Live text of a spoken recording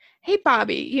Hey,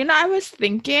 Bobby, I was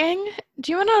thinking,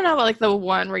 do you want to know like the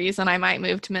one reason I might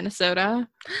move to Minnesota?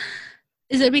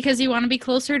 Is it because you want to be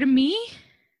closer to me?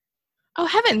 Oh,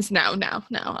 heavens, no, no,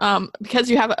 no.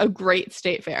 Because you have a great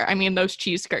state fair. I mean, those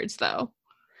cheese curds, though.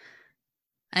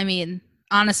 I mean,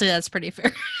 honestly, that's pretty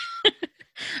fair.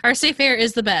 Our state fair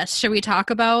is the best. Should we talk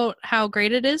about how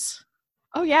great it is?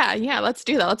 Oh, yeah, yeah, let's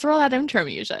do that. Let's roll that intro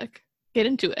music. Get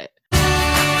into it.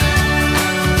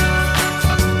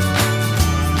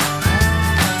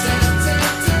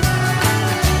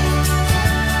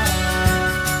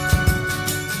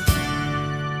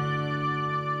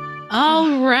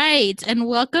 All right, and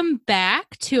welcome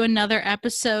back to another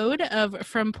episode of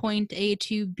From Point A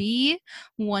to B.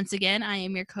 Once again, I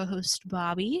am your co-host,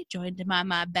 Bobby, joined by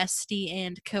my bestie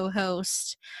and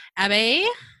co-host, Abby.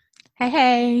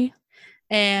 Hey.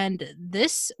 And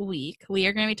this week, we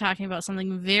are going to be talking about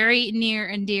something very near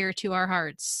and dear to our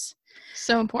hearts.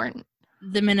 So important.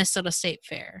 The Minnesota State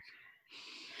Fair.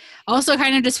 Also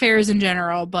kind of just fairs in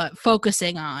general, but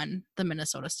focusing on the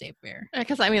Minnesota State Fair.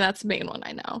 Because, I mean, that's the main one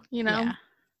I know, Yeah,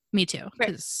 me too.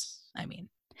 Because, I mean,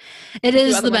 it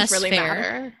is the best really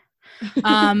fair.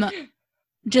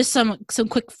 Just some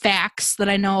quick facts that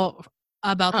I know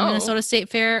about the Minnesota State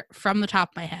Fair from the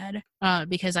top of my head,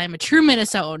 because I'm a true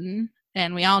Minnesotan,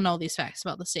 and we all know these facts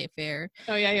about the State Fair.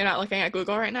 Oh, yeah, you're not looking at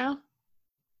Google right now?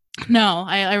 No,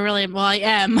 I really, well, I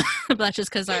am, but that's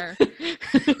just because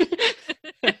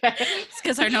it's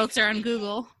because our notes are on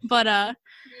Google, but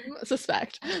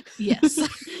suspect. Yes.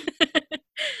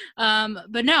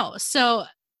 But no, so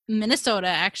Minnesota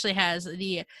actually has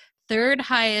the third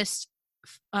highest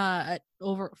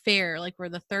over fair, like we're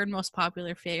the third most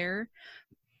popular fair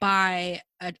by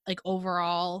like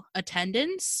overall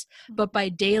attendance, but by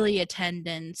daily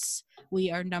attendance we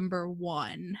are number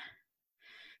one,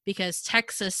 because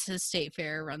Texas's state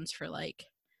fair runs for like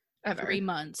 3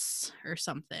 months or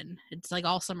something. It's like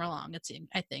all summer long,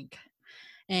 I think.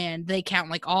 And they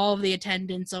count like all of the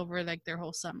attendance over like their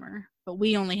whole summer. But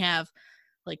we only have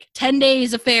like 10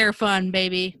 days of fair fun,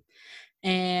 baby.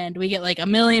 And we get like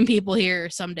 1 million people here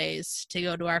some days to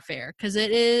go to our fair because it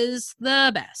is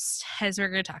the best, as we're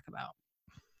going to talk about.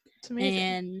 It's amazing.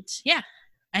 And yeah,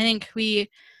 I think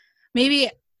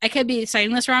maybe I could be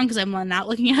citing this wrong because I'm not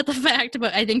looking at the fact,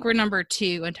 but I think we're number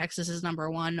 2 and Texas is number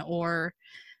 1, or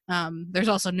there's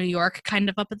also New York kind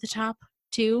of up at the top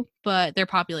too, but their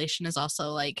population is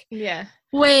also like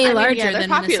way larger than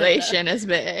population Minnesota. Is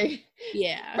big.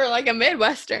 Yeah, for like a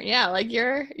Midwestern, like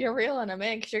you're reeling them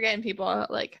in because you're getting people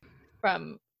like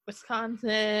from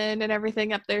Wisconsin and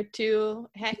everything up there too.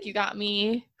 Heck, you got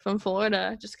me from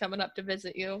Florida just coming up to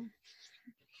visit you.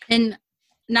 And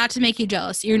not to make you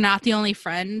jealous, you're not the only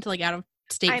friend, like out of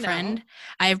state friend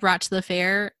I've brought to the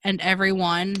fair, and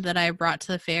everyone that I brought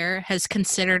to the fair has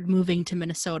considered moving to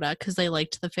Minnesota because they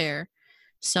liked the fair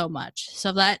so much.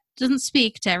 So that doesn't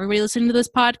speak to everybody listening to this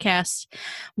podcast.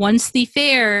 Once the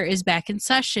fair is back in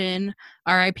session,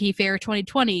 RIP Fair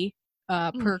 2020,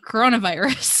 per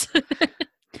coronavirus.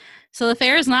 So the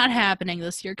fair is not happening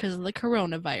this year because of the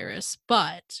coronavirus,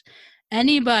 but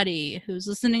anybody who's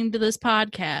listening to this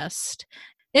podcast,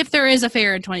 if there is a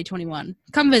fair in 2021,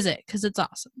 come visit because it's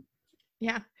awesome.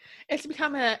 Yeah, it's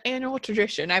become an annual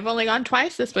tradition. I've only gone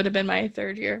twice. This would have been my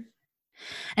 3rd year.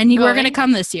 And you were going to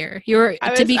come this year. I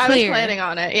was planning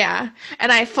on it, yeah.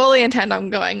 And I fully intend on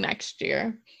going next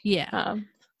year. Yeah.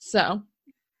 So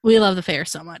we love the fair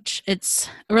so much. It's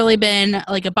really been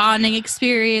like a bonding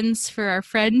experience for our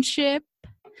friendship.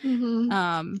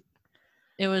 Mm-hmm.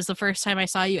 It was the first time I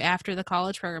saw you after the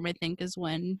college program, I think, is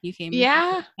when you came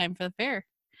time for the fair.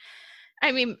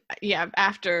 I mean,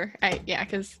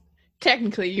 because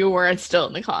technically you weren't still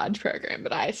in the college program,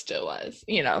 but I still was,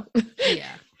 Yeah.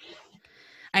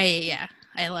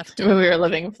 I left when we were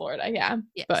living in Florida,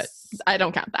 yes. But I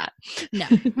don't count that. No.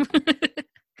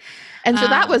 And so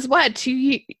that was 2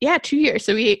 years.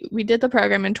 So we did the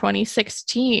program in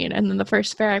 2016, and then the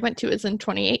first fair I went to was in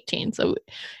 2018. So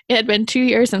it had been 2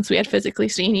 years since we had physically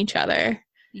seen each other.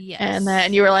 Yes. And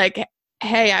then you were like,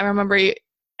 hey, I remember you.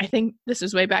 I think this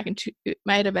was way back it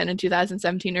might have been in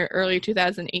 2017 or early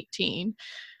 2018,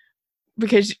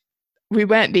 because we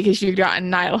went because you got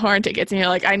Niall Horan tickets, and you're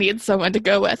like, I need someone to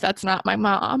go with. That's not my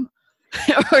mom.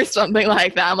 Or something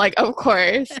like that. I'm like, of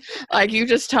course. Like, you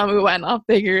just tell me when, I'll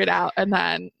figure it out. And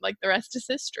then, like, the rest is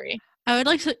history. I would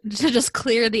like to just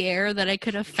clear the air that I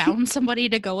could have found somebody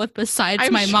to go with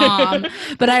besides my mom,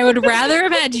 but I would rather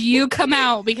have had you come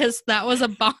out because that was a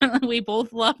bond. We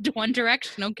both loved One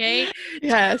Direction, okay?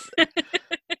 Yes.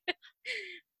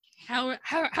 How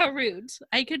rude.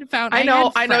 I could have found. I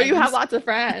know you have lots of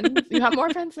friends. You have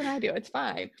more friends than I do. It's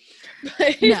fine.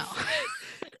 No.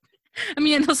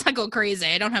 mean, let's not go crazy.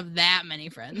 I don't have that many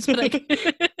friends, but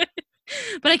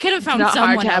but I could have found Not hard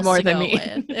someone to have else more to than go me.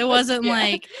 with. It wasn't Yeah.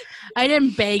 like I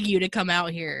didn't beg you to come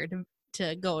out here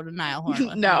to go to Nilehorn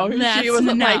with No, me. she That's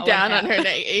wasn't not like what down on her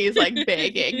happened. knees like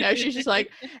begging. No, she's just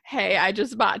like, hey, I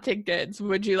just bought tickets.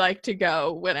 Would you like to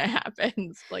go when it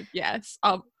happens? Like, yes,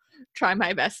 I'll try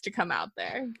my best to come out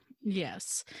there.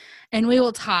 Yes. And we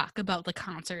will talk about the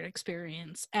concert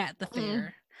experience at the Mm.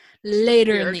 fair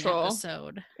later in the Spiritual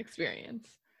episode. experience.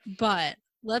 But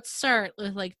let's start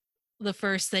with like the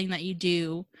first thing that you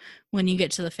do when you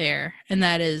get to the fair, and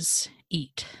that is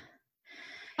eat.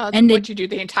 And what you do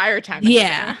the entire time.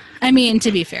 Yeah. I mean,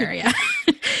 to be fair, yeah.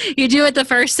 You do it the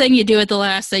first thing, you do it the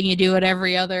last thing, you do it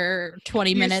every other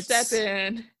 20 minutes. Step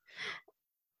in.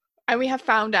 And we have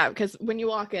found out, because when you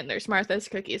walk in, there's Martha's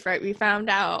Cookies, right? We found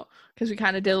out, because we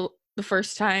kind of did the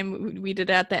first time we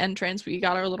did it at the entrance, we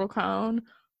got our little cone.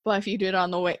 But if you do it on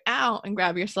the way out and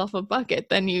grab yourself a bucket,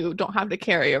 then you don't have to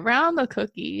carry around the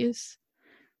cookies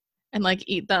and like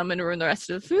eat them and ruin the rest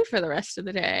of the food for the rest of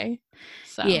the day.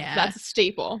 So Yeah. that's a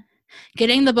staple.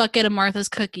 Getting the bucket of Martha's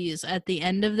Cookies at the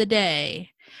end of the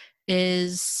day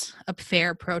is a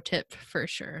fair pro tip for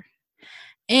sure.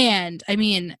 And I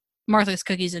mean, Martha's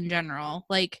Cookies in general,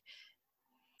 like,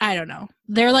 I don't know,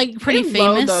 they're like pretty They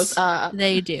famous. load those up.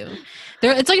 They do.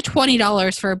 It's like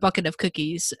 $20 for a bucket of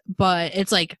cookies, but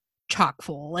it's like chock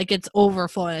full. Like it's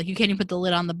overflowing. Like you can't even put the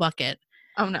lid on the bucket.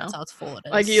 Oh no. That's how it's full it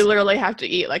is. Like you literally have to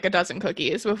eat like a dozen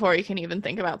cookies before you can even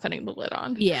think about putting the lid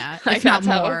on. Yeah, Like, if not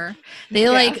that's more. They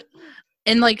like,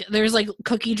 and like there's like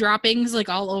cookie droppings like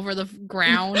all over the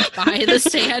ground by the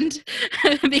stand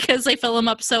because they fill them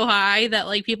up so high that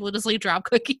like people just like drop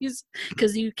cookies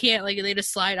because you can't, like, they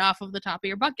just slide off of the top of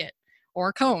your bucket or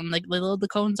a cone. Like they load the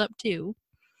cones up too,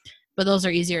 but those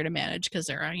are easier to manage because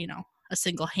they're, you know, a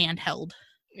single handheld.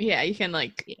 Yeah, you can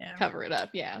like cover it up.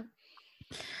 Yeah.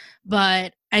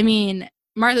 But I mean,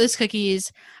 Martha's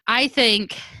Cookies, I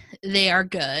think they are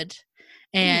good.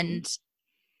 And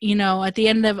you know, at the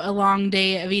end of a long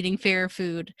day of eating fair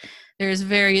food, there's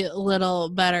very little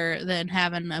better than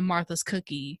having a Martha's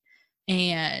cookie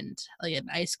and like an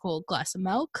ice cold glass of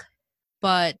milk.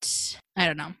 But I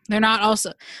don't know. They're not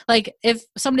also like, if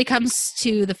somebody comes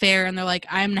to the fair and they're like,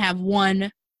 I'm gonna have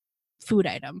one food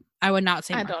item, I would not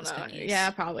say Martha's Cookies. Yeah,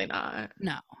 probably not.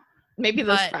 No. Maybe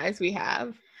those fries we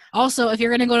have. Also, if you're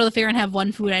gonna go to the fair and have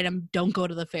one food item, don't go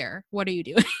to the fair. What are you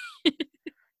doing?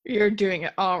 You're doing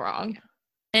it all wrong.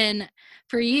 And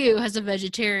for you as a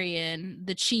vegetarian,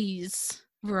 the cheese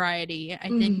variety, I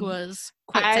think, was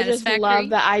quite satisfactory. I just love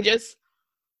that.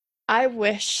 I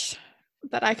wish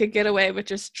that I could get away with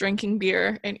just drinking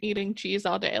beer and eating cheese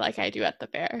all day like I do at the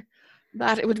fair.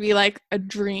 That it would be like a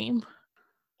dream.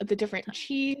 The different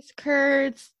cheese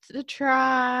curds to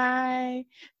try.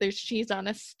 There's cheese on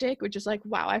a stick, which is like,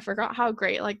 wow, I forgot how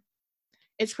great. Like,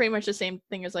 it's pretty much the same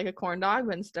thing as like a corn dog,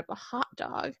 but instead of a hot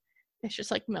dog, it's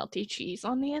just like melty cheese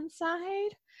on the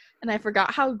inside. And I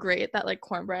forgot how great that like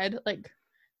cornbread like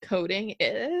coating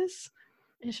is.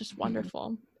 It's just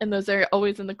wonderful. And those are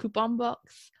always in the coupon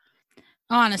books.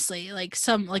 Honestly, like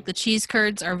the cheese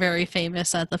curds are very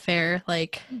famous at the fair.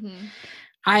 Like,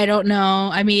 I don't know.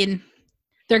 I mean,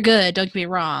 they're good, don't get me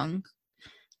wrong.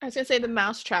 I was gonna say the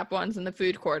mousetrap ones in the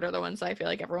food court are the ones I feel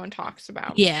like everyone talks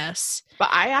about. Yes. But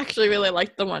I actually really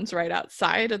like the ones right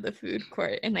outside of the food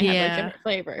court, and they have like different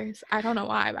flavors. I don't know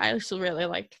why, but I actually really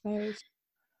liked those.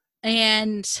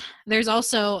 And there's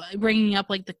also, bringing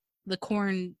up like the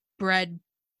cornbread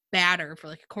batter for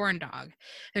like a corn dog,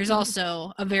 there's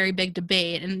also a very big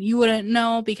debate, and you wouldn't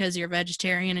know because you're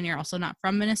vegetarian and you're also not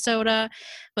from Minnesota,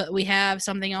 but we have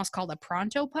something else called a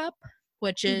Pronto Pup,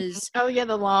 which is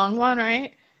the long one,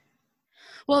 right?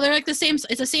 Well, they're like the same.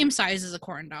 It's the same size as a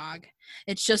corn dog.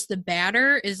 It's just the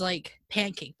batter is like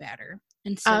pancake batter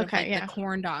instead of like the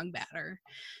corn dog batter.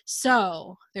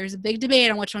 So there's a big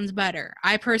debate on which one's better.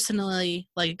 I personally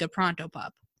like a good Pronto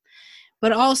Pup,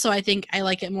 but also I think I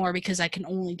like it more because I can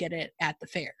only get it at the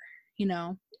fair. You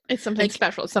know, it's something like,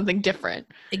 special. It's something different.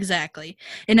 Exactly,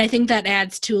 and I think that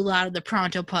adds to a lot of the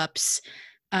Pronto Pups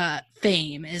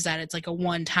fame, is that it's like a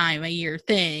one time a year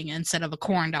thing instead of a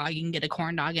corn dog. You can get a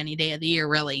corn dog any day of the year,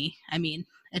 really. I mean,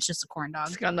 it's just a corn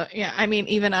dog. I mean,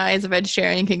 even I as a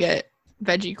vegetarian can get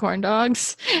veggie corn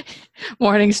dogs.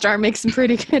 Morningstar makes some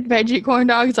pretty good veggie corn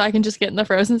dogs. I can just get in the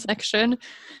frozen section.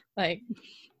 Like,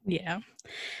 yeah.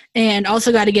 And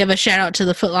also got to give a shout out to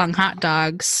the Footlong hot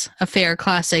dogs, a fair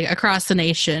classic across the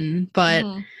nation, but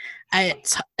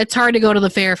it's hard to go to the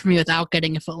fair for me without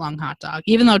getting a Footlong hot dog,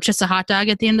 even though it's just a hot dog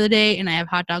at the end of the day, and I have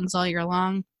hot dogs all year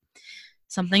long.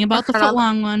 Something about the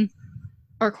Footlong one.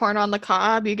 Or corn on the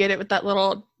cob, you get it with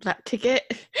that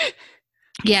ticket.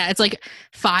 Yeah, it's like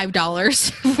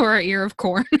 $5 for an ear of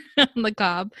corn on the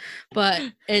cob, but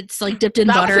it's like dipped in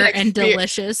That was an butter and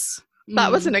delicious.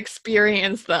 that was an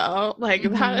experience though. Like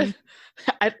Mhm.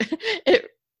 that, it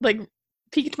like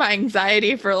piqued my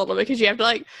anxiety for a little bit because you have to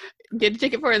like get a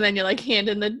ticket for it and then you like hand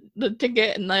in the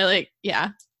ticket and they like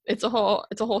it's a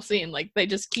whole scene. Like they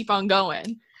just keep on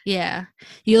going. Yeah.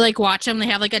 You like watch them, they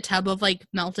have like a tub of like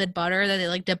melted butter that they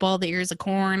like dip all the ears of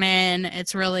corn in.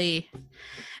 It's really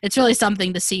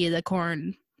something to see the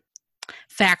corn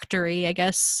factory, I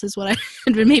guess is what I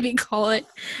would maybe call it.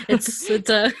 It's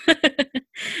a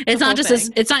it's The not whole just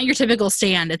thing. it's not your typical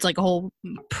stand. It's like a whole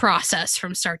process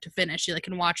from start to finish. You like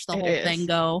can watch the It whole thing is.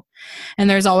 go. And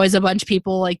there's always a bunch of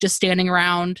people like just standing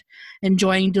around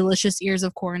enjoying delicious ears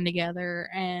of corn together,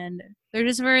 and there's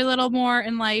just very little more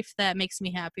in life that makes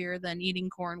me happier than eating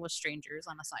corn with strangers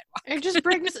on a It sidewalk. just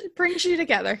brings you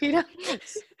together, you know?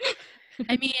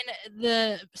 I mean,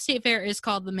 the state fair is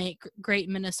called the Make Great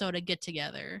Minnesota Get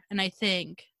Together, and I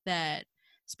think that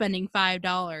spending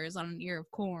 $5 on an ear of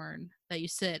corn that you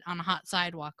sit on a hot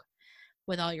sidewalk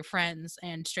with all your friends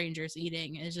and strangers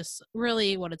eating is just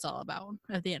really what it's all about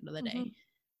at the end of the Mm-hmm. day.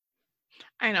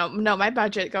 I know. No, my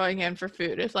budget going in for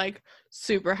food is like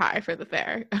super high for the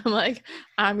fair. I'm like,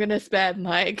 I'm gonna spend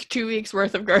like 2 weeks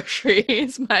worth of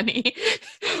groceries money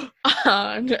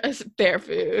on fair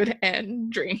food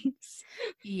and drinks.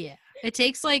 Yeah, it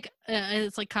takes like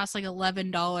it's like costs like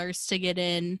 $11 to get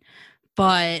in,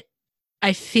 but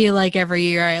I feel like every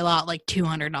year I allot like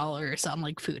 $200 on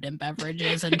like food and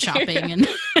beverages and shopping and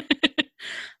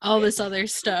all this other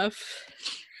stuff.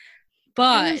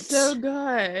 It is so But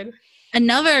good.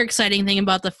 another exciting thing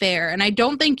about the fair, and I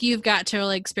don't think you've got to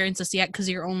really experience this yet because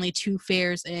you're only 2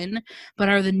 fairs in, but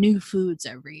are the new foods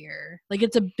every year. Like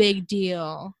it's a big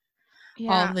deal.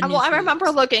 All Yeah. the new Well, I remember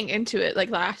foods. looking into it like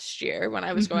last year when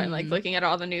I was going, like Mm-hmm. looking at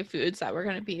all the new foods that were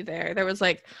gonna be there. There was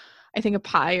like, I think a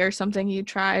pie or something you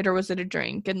tried, or was it a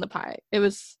drink in the pie? It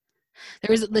was,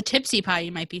 There was the tipsy pie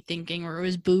you might be thinking, or it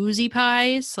was boozy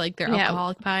pies, like they're yeah,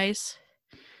 alcoholic pies.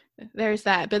 there's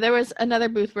that. But there was another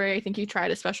booth where I think you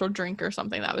tried a special drink or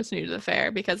something that was new to the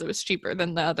fair because it was cheaper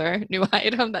than the other new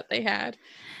item that they had.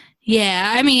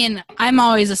 Yeah, I mean, I'm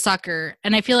always a sucker,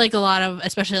 and I feel like a lot of,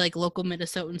 especially like local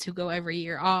Minnesotans who go every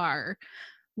year, are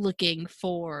looking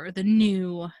for the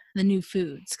new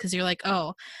foods because you're like,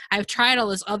 oh, I've tried all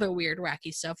this other weird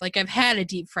wacky stuff. Like I've had a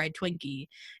deep fried Twinkie,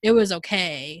 it was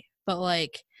okay, but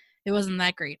like it wasn't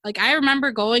that great. Like I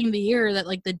remember going the year that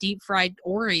like the deep fried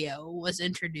Oreo was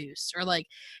introduced, or like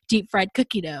deep fried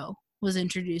cookie dough was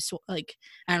introduced. Like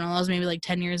I don't know, that was maybe like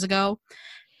 10 years ago,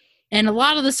 and a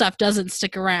lot of the stuff doesn't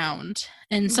stick around,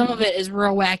 and some of Mm-hmm. it is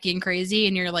real wacky and crazy,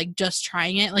 and you're like just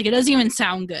trying it. Like it doesn't even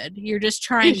sound good, you're just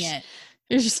You're trying just, it.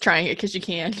 you're just trying it because you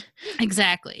can,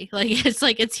 Exactly. Like it's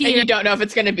and here. you don't know if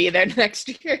it's going to be there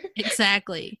next year.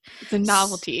 Exactly. It's a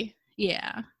novelty.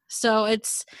 Yeah. So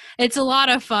it's a lot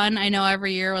of fun. I know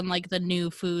every year when like the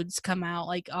new foods come out,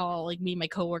 like all like me and my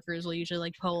coworkers will usually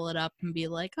like pull it up and be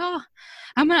like, oh,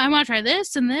 I'm gonna try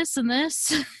this and this and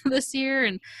this this year,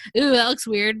 and ooh, that looks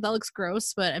weird, that looks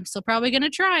gross, but I'm still probably gonna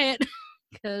try it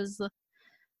because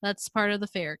that's part of the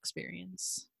fair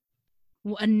experience.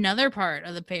 Another part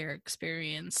of the fair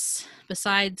experience,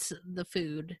 besides the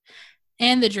food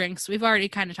and the drinks, we've already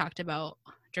kind of talked about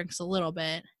drinks a little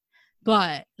bit,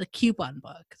 but the coupon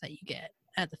book that you get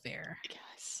at the fair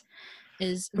Yes.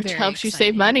 is Which very helps you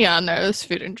save exciting. money on those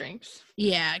food and drinks.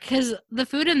 Yeah, because the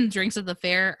food and drinks at the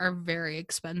fair are very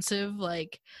expensive.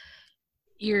 Like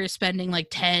you're spending like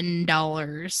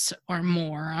 $10 or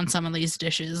more on some of these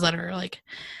dishes that are like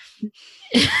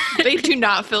They do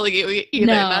not fill you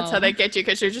either, and that's how no. they get you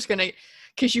because you're just gonna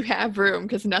because you have room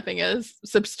because nothing is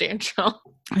substantial.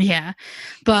 Yeah,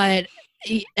 but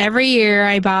every year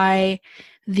I buy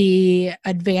the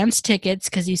advance tickets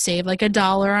because you save like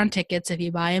 $1 on tickets if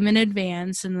you buy them in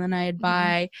advance, and then I'd Mhm.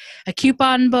 buy a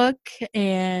coupon book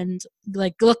and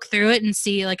like look through it and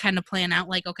see, like kind of plan out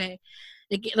like, okay,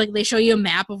 like they show you a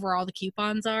map of where all the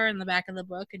coupons are in the back of the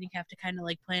book, and you have to kind of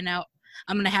like plan out,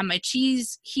 I'm gonna have my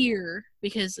cheese here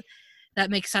because that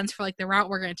makes sense for like the route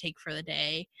we're going to take for the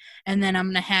day, and then I'm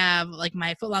going to have like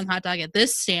my footlong hot dog at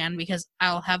this stand because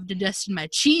I'll have digested my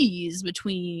cheese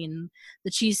between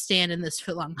the cheese stand and this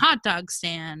footlong hot dog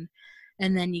stand,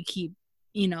 and then you keep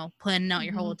planning out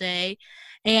your whole Mhm. day.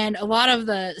 And a lot of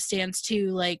the stands too,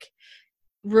 like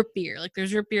root beer, like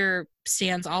there's root beer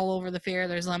stands all over the fair,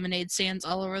 there's lemonade stands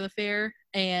all over the fair,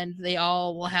 and they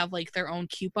all will have like their own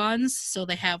coupons, so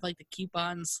they have like the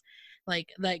coupons,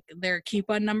 like their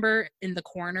coupon number in the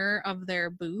corner of their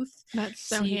booth, That's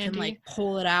so so you can like handy.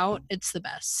 pull it out. It's the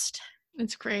best.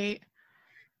 It's great.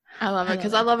 I love it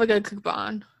because I love a good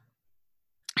coupon.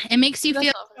 It makes you That's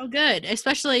feel all. so good,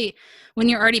 especially when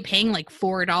you're already paying like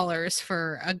 $4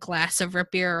 for a glass of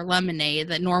root beer or lemonade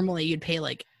that normally you'd pay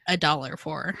like $1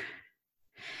 for.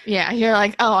 Yeah, you're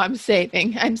like, oh, I'm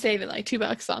saving like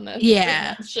 $2 on this.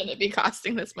 Yeah. It shouldn't be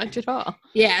costing this much at all.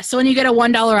 Yeah. So when you get a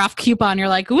 $1 off coupon, you're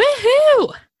like,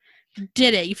 woohoo!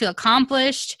 Did it. You feel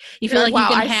accomplished. You You're feel like, like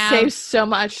you wow, can I have saved so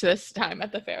much this time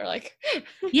at the fair. Like,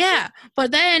 yeah,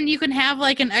 but then you can have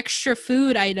like an extra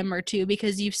food item or two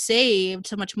because you've saved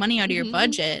so much money out of your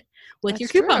budget with your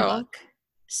that's coupon true. book.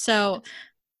 So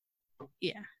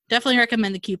yeah, definitely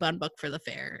recommend the coupon book for the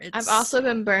fair. I've also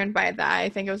been burned by that. I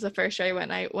think it was the first year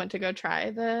I went to go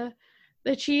try the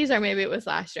cheese, or maybe it was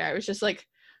last year. I was just like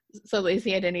so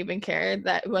lazy I didn't even care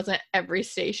that it wasn't every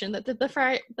station that did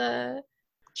the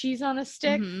cheese on a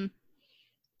stick. Mm-hmm.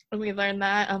 And we learned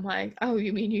that. I'm like, oh,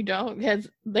 you mean you don't? Because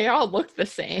they all look the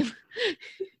same.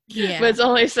 Yeah. But it's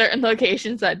only certain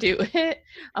locations that do it.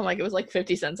 I'm like, it was like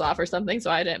 50 cents off or something, so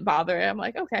I didn't bother it. I'm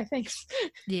like, okay, thanks.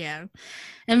 Yeah.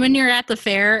 And when you're at the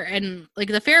fair, and like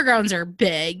the fairgrounds are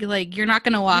big, like you're not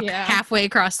going to walk halfway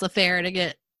across the fair to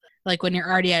get like when you're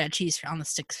already at a cheese on the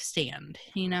stick stand,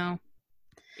 you know?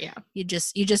 Yeah. You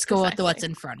just go with what's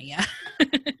in front of you.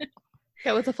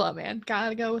 Go with the flow, man.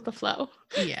 Gotta go with the flow.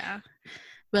 Yeah.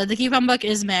 But the coupon book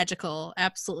is magical.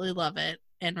 Absolutely love it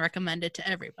and recommend it to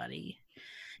everybody.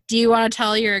 Do you want to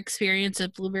tell your experience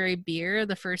of blueberry beer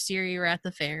the first year you were at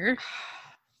the fair?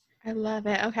 I love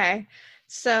it. Okay.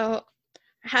 So,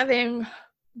 having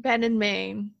been in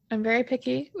Maine, I'm very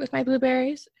picky with my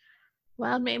blueberries.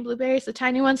 Wild Maine blueberries, the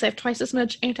tiny ones, they have twice as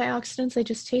much antioxidants. They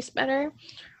just taste better.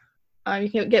 You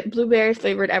can get blueberry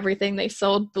flavored everything. They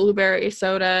sold blueberry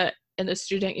soda in the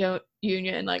student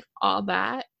union, like all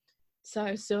that. So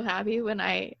I was so happy when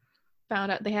I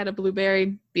found out they had a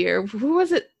blueberry beer. Who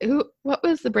was it? What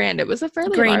was the brand? It was a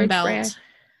fairly large brand.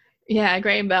 Yeah,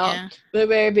 Grain Belt. Yeah.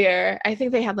 Blueberry beer. I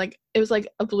think they had it was like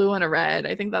a blue and a red.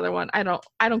 I think the other one, I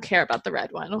don't care about the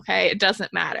red one, okay? It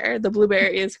doesn't matter. The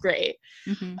blueberry is great.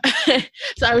 Mm-hmm.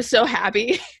 So I was so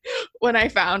happy when I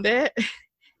found it.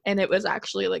 And it was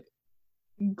actually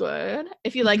good.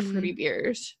 If you like fruity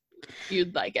beers,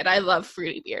 you'd like it. I love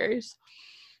fruity beers.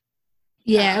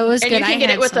 Yeah, it was and good. You can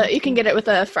get it with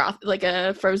a froth, like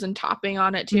a frozen topping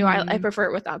on it too. Mm-hmm. I prefer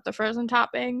it without the frozen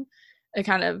topping.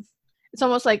 It's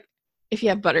almost like if you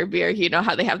have butter beer, you know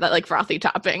how they have that frothy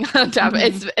topping on top.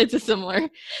 Mm-hmm. It's a similar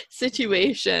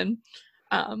situation.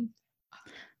 But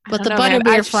the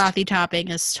butterbeer frothy topping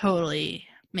is totally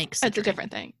makes it's a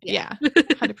different thing. Yeah,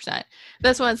 100%.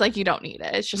 This one's you don't need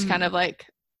it. It's just kind of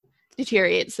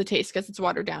deteriorates the taste because it's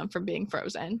watered down from being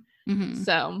frozen. Mm-hmm.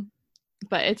 So,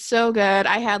 but it's so good.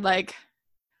 I had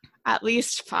at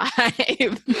least 5.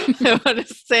 I want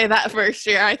to say that first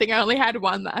year. I think I only had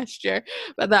 1 last year,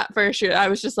 but that first year I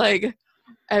was just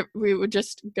we would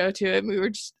just go to it.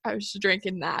 And I was just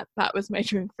drinking that. That was my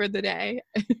drink for the day.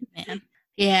 Man.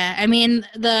 Yeah, I mean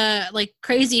the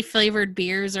crazy flavored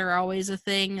beers are always a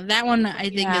thing. That one I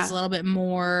think is a little bit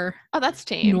more. Oh, that's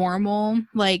tame. Normal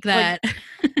like that.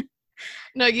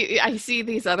 No, I see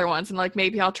these other ones and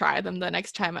maybe I'll try them the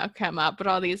next time I come up. But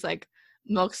all these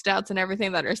milk stouts and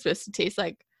everything that are supposed to taste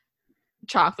like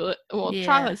chocolate. Well,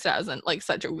 chocolate stout isn't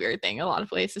such a weird thing. A lot of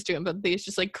places do it, but these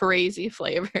just crazy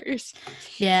flavors.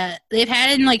 Yeah, they've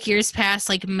had in years past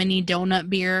mini donut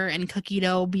beer and cookie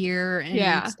dough beer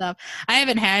and stuff. I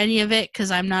haven't had any of it because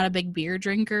I'm not a big beer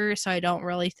drinker, so I don't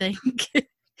really think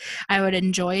I would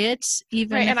enjoy it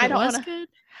even if it was good.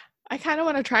 I kind of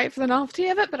want to try it for the novelty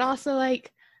of it, but also I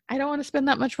don't want to spend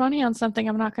that much money on something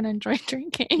I'm not going to enjoy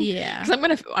drinking. Yeah,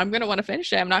 because I'm gonna want to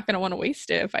finish it. I'm not going to want to waste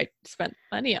it if I spent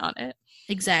money on it.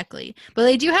 Exactly, but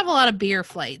they do have a lot of beer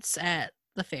flights at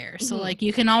the fair, so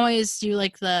you can always do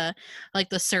the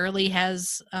Surly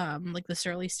has the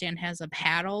Surly stand has a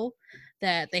paddle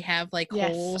that they have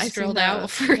holes drilled out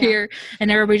for here, and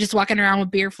everybody just walking around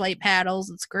with beer flight paddles.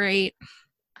 It's great.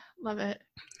 Love it.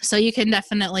 So you can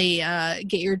definitely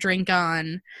get your drink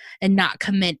on and not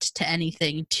commit to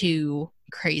anything too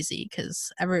crazy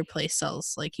because every place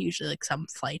sells usually some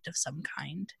flight of some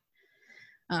kind.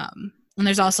 And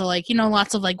there's also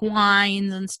lots of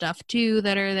wines and stuff too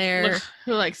that are there.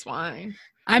 Who likes wine?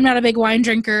 I'm not a big wine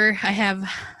drinker.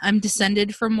 I'm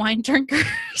descended from wine drinkers.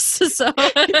 So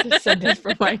descended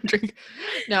from wine drinkers.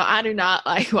 No, I do not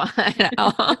like wine at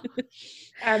all.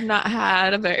 I've not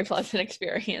had a very pleasant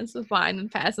experience with wine in the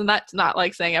past, and that's not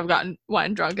saying I've gotten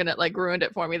wine drunk and it ruined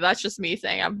it for me. That's just me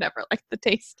saying I've never liked the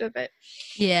taste of it.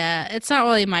 Yeah, it's not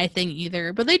really my thing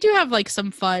either, but they do have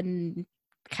some fun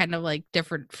kind of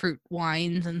different fruit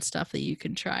wines and stuff that you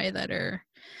can try that are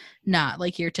not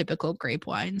like your typical grape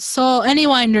wines. So any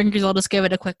wine drinkers, I'll just give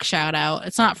it a quick shout out.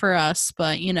 It's not for us,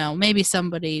 but maybe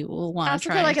somebody will I want also to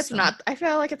try. feel like it's not. I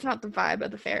feel like it's not the vibe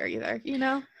of the fair either.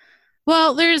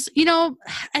 Well, there's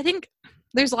I think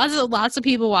there's lots of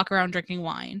people walk around drinking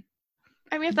wine.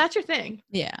 I mean, if that's your thing,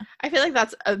 yeah, I feel like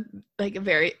that's a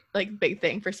very big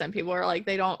thing for some people. Or like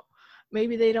they don't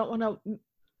want to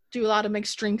do a lot of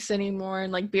mixed drinks anymore,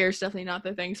 and like beer's definitely not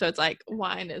the thing. So it's like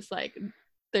wine is like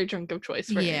their drink of choice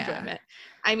for enjoyment.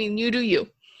 I mean, you do you.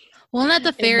 Well, and at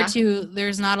the fair too,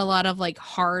 there's not a lot of like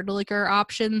hard liquor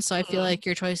options, so I feel like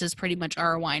your choices pretty much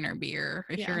are wine or beer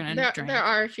if you're gonna drink. There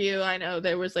are a few. I know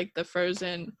there was like the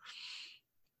frozen.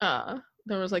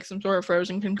 There was like some sort of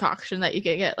frozen concoction that you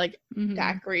could get, like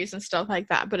daiquiris and stuff like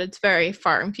that, but it's very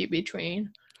far and few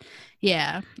between.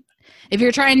 Yeah. If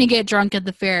you're trying to get drunk at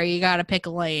the fair, you got to pick a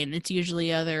lane. It's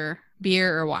usually either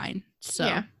beer or wine.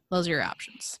 So those are your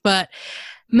options. But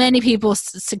many people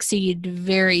succeed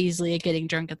very easily at getting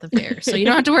drunk at the fair. So you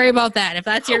don't have to worry about that if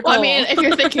that's your goal. Well, I mean, if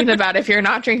you're thinking about if you're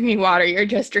not drinking water, you're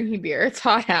just drinking beer. It's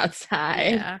hot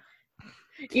outside. Yeah.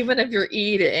 Even if you're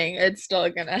eating, it's still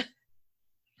gonna.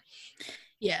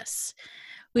 Yes.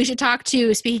 We should talk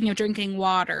to, speaking of drinking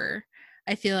water,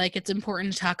 I feel like it's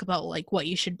important to talk about like what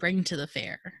you should bring to the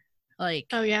fair. Like,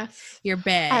 oh yes, your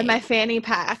bag. I had my fanny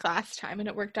pack last time and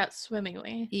it worked out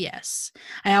swimmingly. Yes.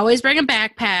 I always bring a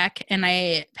backpack and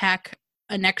I pack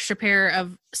an extra pair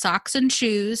of socks and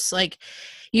shoes. Like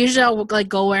usually I'll like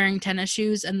go wearing tennis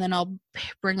shoes and then I'll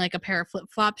bring like a pair of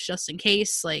flip-flops just in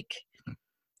case, like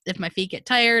if my feet get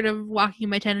tired of walking in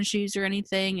my tennis shoes or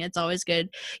anything. It's always good.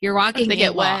 You're walking they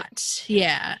get lot. Wet.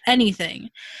 Yeah,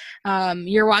 anything.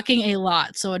 You're walking a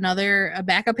lot. So a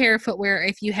backup pair of footwear,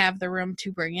 if you have the room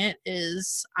to bring it,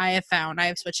 is I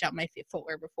have switched out my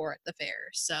footwear before at the fair.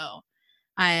 So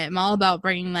I'm all about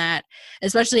bringing that,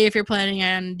 especially if you're planning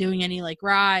on doing any like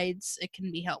rides. It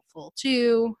can be helpful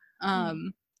too.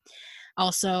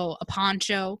 Also a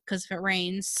poncho, because if it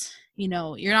rains,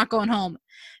 you're not going home.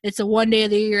 It's a one day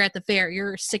of the year at the fair.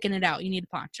 You're sticking it out. You need a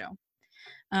poncho.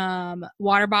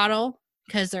 Water bottle,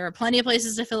 because there are plenty of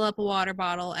places to fill up a water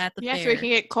bottle at the fair. Yes, we can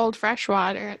get cold, fresh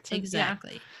water.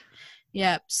 Exactly.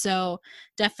 Yep. So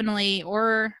definitely,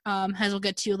 or as we'll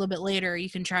get to a little bit later, you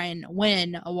can try and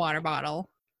win a water bottle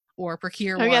or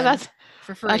procure one. Yeah, that's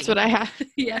for free. That's what I have.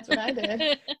 Yeah, that's what I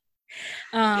did.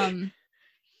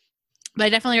 But I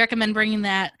definitely recommend bringing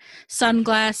that.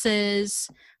 Sunglasses,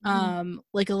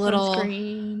 like a little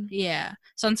sunscreen. Yeah,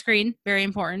 sunscreen, very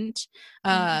important.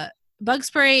 Bug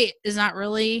spray is not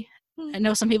really. I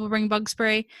know some people bring bug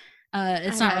spray.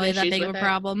 It's not really that big of a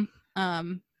problem.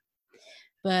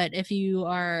 But if you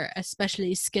are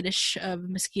especially skittish of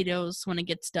mosquitoes when it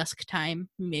gets dusk time,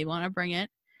 you may want to bring it.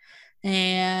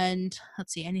 And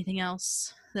let's see, anything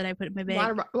else that I put in my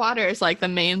bag? Water is like the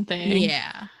main thing.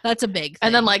 Yeah, that's a big thing.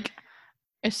 And then like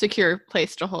a secure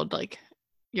place to hold like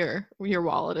your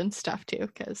wallet and stuff too,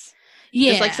 because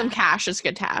like some cash is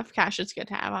good to have.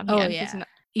 On hand. Oh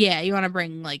yeah, you want to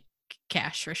bring like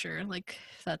cash for sure. Like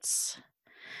that's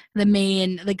the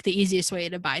main, like the easiest way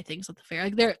to buy things at the fair.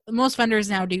 Like most vendors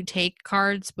now do take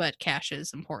cards, but cash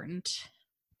is important.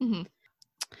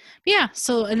 Yeah.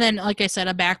 So, and then like I said,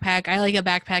 a backpack. I like a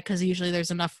backpack because usually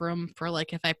there's enough room for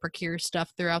like if I procure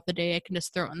stuff throughout the day, I can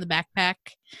just throw it in the backpack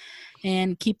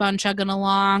and keep on chugging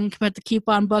along. Put the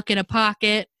coupon book in a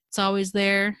pocket. It's always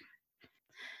there.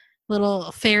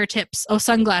 Little fair tips. Oh,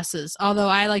 sunglasses. Although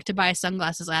I like to buy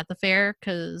sunglasses at the fair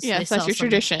because that's your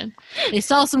tradition. They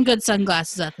sell some good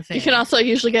sunglasses at the fair. You can also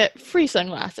usually get free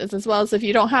sunglasses as well as if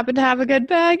you don't happen to have a good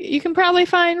bag, you can probably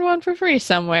find one for free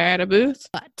somewhere at a booth.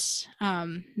 But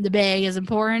the bag is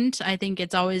important. I think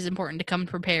it's always important to come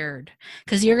prepared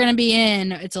because you're going to be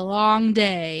it's a long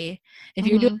day. If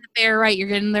you're doing the fair right, you're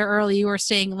getting there early, you are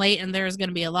staying late, and there's going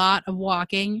to be a lot of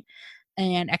walking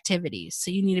and activities.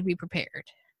 So you need to be prepared.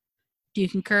 Do you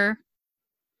concur?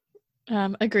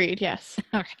 Agreed, yes.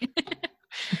 All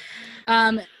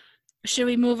right. Should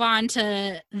we move on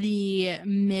to the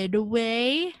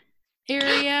Midway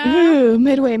area? Ooh,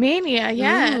 Midway Mania,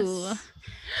 yes. Ooh.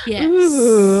 Yes.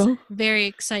 Ooh. Very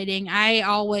exciting. I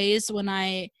always, when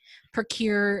I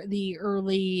procure the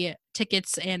early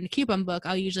tickets and coupon book,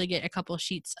 I'll usually get a couple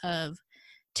sheets of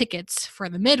tickets for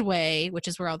the Midway, which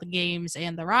is where all the games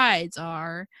and the rides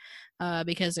are.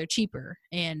 Because they're cheaper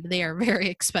and they are very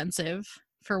expensive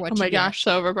for what you get. Oh my gosh,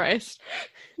 so overpriced.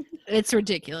 It's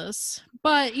ridiculous.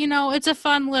 But, it's a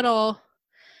fun little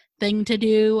thing to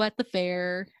do at the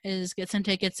fair is get some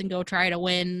tickets and go try to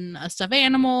win a stuffed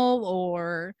animal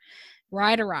or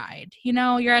ride a ride.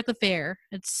 You're at the fair.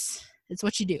 It's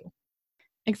what you do.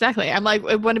 Exactly. I'm like,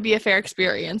 it wouldn't be a fair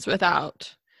experience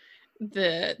without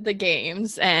the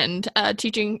games and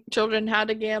teaching children how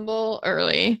to gamble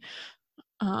early.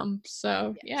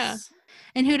 So yeah. Yes.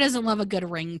 And who doesn't love a good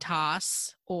ring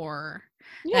toss or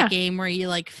Yeah. that game where you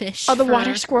like fish? Oh, the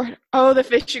water squirt. Oh, the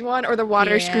fishing one or the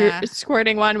water Yeah.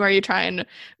 squirting one where you try and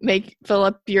fill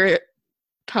up your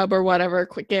tub or whatever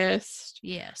quickest.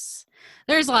 Yes.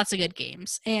 There's lots of good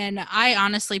games. And I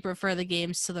honestly prefer the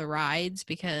games to the rides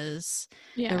because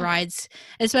Yeah. the rides,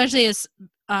 especially as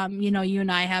you know, you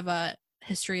and I have a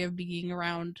history of being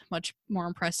around much more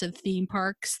impressive theme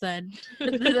parks than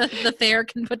the fair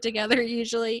can put together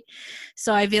usually.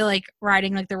 So I feel like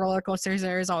riding like the roller coasters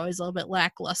there is always a little bit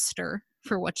lackluster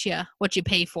for what you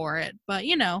pay for it. But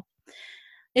you know,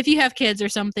 if you have kids or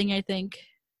something, I think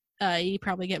you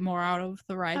probably get more out of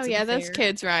the rides. Oh at yeah, the those fair.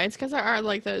 kids rides, because there are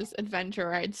like those adventure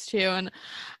rides too. And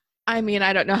I mean,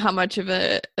 I don't know how much of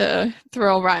a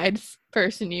thrill rides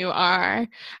person you are.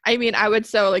 I mean, I would,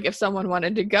 so like if someone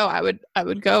wanted to go, I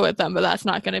would go with them, but that's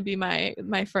not going to be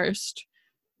my first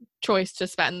choice to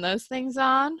spend those things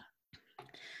on.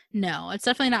 No, it's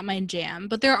definitely not my jam.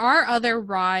 But there are other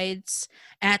rides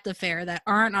at the fair that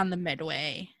aren't on the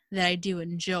Midway that I do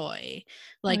enjoy.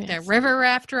 Like the yes. river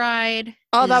raft ride.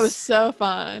 Oh, that was so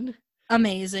fun.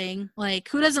 Amazing. Like,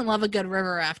 who doesn't love a good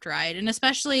river raft ride? And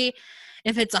especially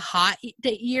if it's a hot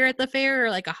year at the fair or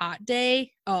like a hot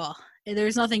day. Oh,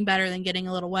 there's nothing better than getting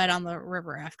a little wet on the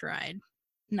river raft ride.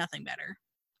 Nothing better.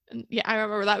 Yeah, I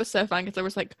remember that was so fun because there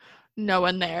was like no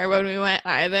one there when we went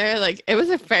either. Like it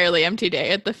was a fairly empty day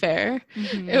at the fair.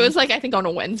 Mm-hmm. It was like I think on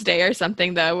a Wednesday or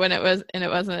something though, when it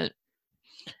wasn't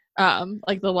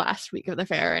like the last week of the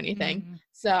fair or anything. Mm-hmm.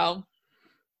 So,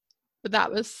 but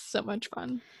that was so much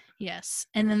fun. Yes.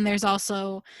 And then there's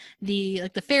also the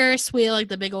Ferris wheel, like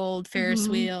the big old Ferris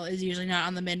wheel is usually not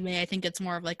on the Midway. I think it's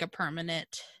more of like a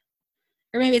permanent,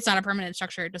 or maybe it's not a permanent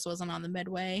structure. It just wasn't on the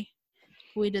Midway.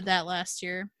 We did that last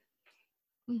year.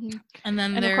 Mm-hmm. And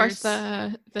then and there's, of course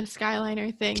the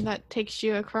Skyliner thing that takes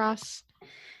you across.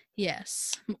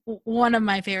 Yes. One of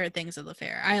my favorite things of the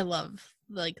fair. I love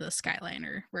like the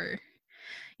Skyliner where,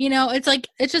 you know, it's like,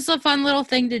 it's just a fun little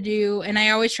thing to do. And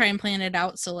I always try and plan it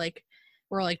out. So like,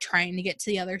 we're like trying to get to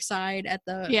the other side at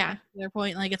the other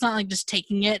point. Like, it's not like just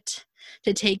taking it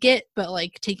to take it, but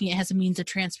like taking it as a means of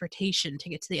transportation to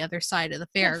get to the other side of the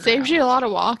fair. It saves you a lot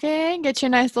of walking, get you a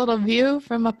nice little view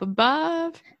from up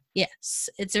above. Yes,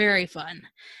 it's very fun.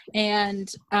 And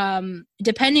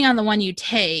depending on the one you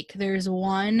take, there's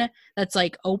one that's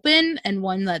like open and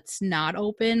one that's not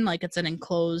open, like it's an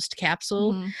enclosed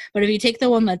capsule. Mm-hmm. But if you take the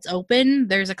one that's open,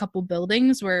 there's a couple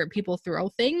buildings where people throw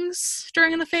things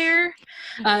during the fair.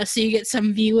 So you get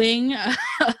some viewing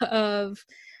of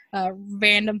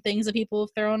random things that people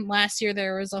have thrown. Last year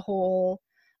there was a whole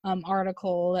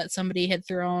article that somebody had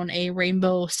thrown a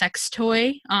rainbow sex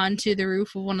toy onto the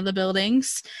roof of one of the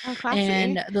buildings. Oh, classy.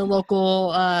 And the local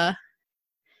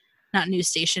not news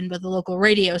station, but the local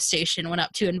radio station went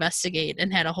up to investigate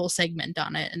and had a whole segment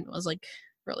on it, and it was like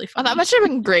really fun. Oh, that must have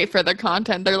been great for the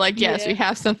content. They're like, yes, we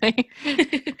have something.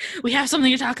 We have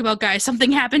something to talk about, guys.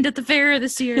 Something happened at the fair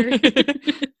this year.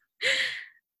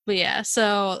 But yeah,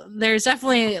 so there's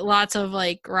definitely lots of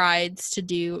like rides to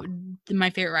do.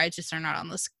 My favorite rides just are not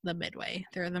on the Midway.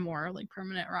 They're the more like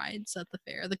permanent rides at the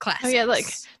fair, the classics. Oh yeah, like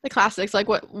the classics. Like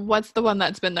what's the one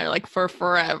that's been there like for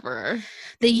forever?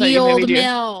 The Ye Olde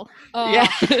Mill. Oh.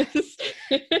 Yes.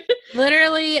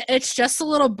 Literally, it's just a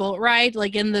little boat ride,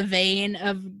 like in the vein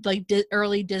of like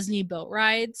early Disney boat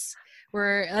rides,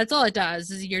 where that's all it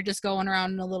does is you're just going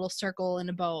around in a little circle in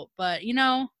a boat. But you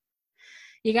know,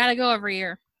 you got to go every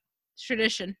year.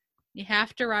 Tradition. You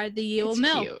have to ride the Ye Olde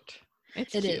Mill. Cute.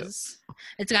 It's got there's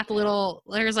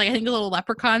like I think a little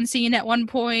leprechaun scene at one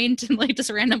point and like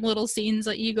just random little scenes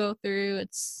that you go through.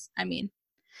 It's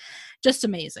just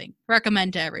amazing.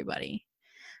 Recommend to everybody.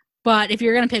 But if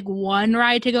you're gonna pick one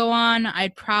ride to go on,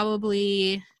 I'd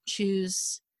probably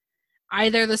choose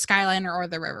either the Skyliner or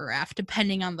the river raft,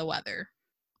 depending on the weather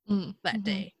that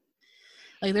day.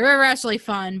 Like the river raft's really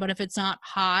fun, but if it's not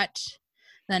hot,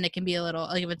 then it can be a little,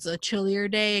 like if it's a chillier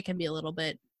day, it can be a little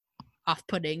bit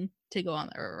off-putting to go on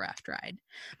the river raft ride.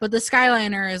 But the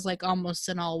Skyliner is like almost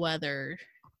an all-weather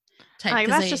type. Like,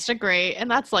 that's just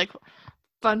and that's like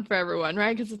fun for everyone,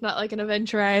 right? Because it's not like an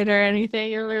adventure ride or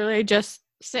anything. You're literally just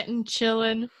sitting,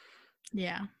 chilling.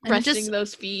 Yeah. Resting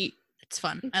those feet. It's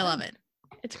fun. I love it.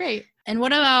 It's great. And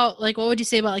what about, like, what would you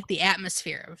say about like the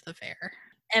atmosphere of the fair?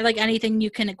 And like anything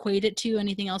you can equate it to?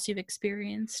 Anything else you've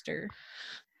experienced or?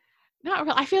 Not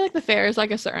really. I feel like the fair is like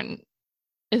is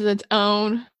its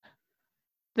own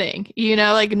thing. You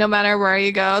know, like no matter where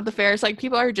you go, the fair is like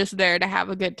people are just there to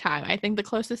have a good time. I think the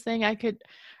closest thing I could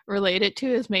relate it to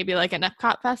is maybe like an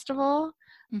Epcot festival,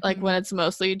 like when it's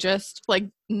mostly just like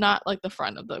not like the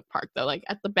front of the park though, like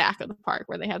at the back of the park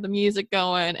where they have the music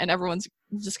going and everyone's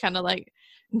just kind of like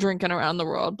drinking around the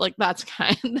world. Like that's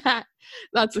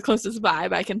that's the closest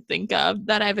vibe I can think of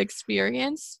that I've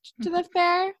experienced to the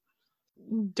fair.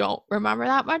 Don't remember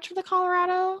that much of the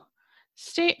Colorado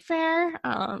State Fair.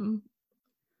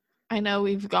 I know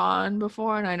we've gone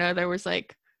before, and I know there was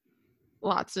like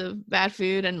lots of bad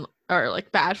food or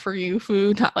like bad for you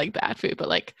food, not like bad food, but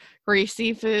like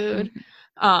greasy food.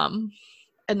 And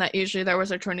that usually there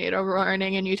was a tornado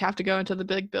warning and you'd have to go into the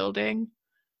big building.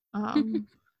 But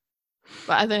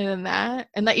other than that,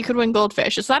 and that you could win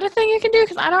goldfish. Is that a thing you can do?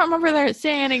 Because I don't remember there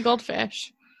seeing any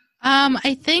goldfish.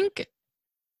 I think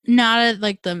not at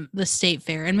like the state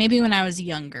fair, and maybe when I was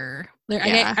younger.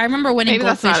 I remember winning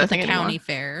goldfish at the county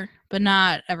fair, but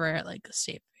not ever at like the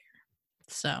state fair.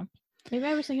 So maybe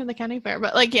I was thinking of the county fair,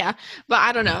 but like, yeah, but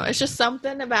I don't know. It's just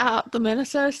something about the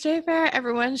Minnesota State Fair.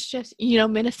 Everyone's just,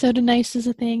 Minnesota nice is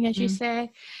a thing, as you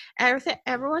say.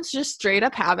 Everyone's just straight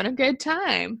up having a good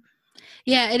time.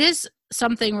 Yeah, it is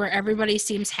something where everybody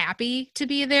seems happy to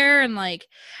be there. And like,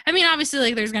 I mean, obviously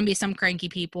like there's going to be some cranky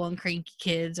people and cranky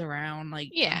kids around. Like,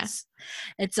 yeah,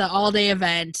 it's an all day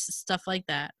event, stuff like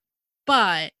that.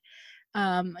 But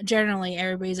generally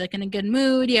everybody's like in a good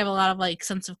mood. You have a lot of like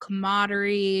sense of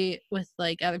camaraderie with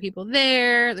like other people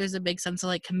there. There's a big sense of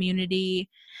like community,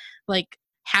 like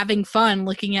having fun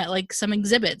looking at like some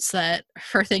exhibits that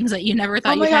for things that you never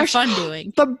thought you'd have fun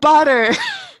doing. The butter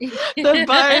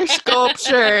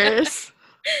sculptures.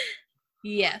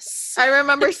 Yes, I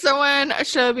remember someone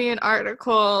showed me an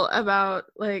article about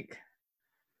like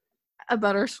a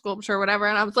butter sculpture or whatever,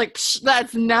 and I was like,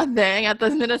 that's nothing. At the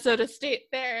Minnesota State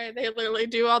Fair they literally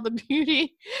do all the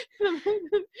beauty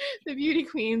the beauty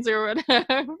queens or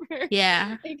whatever.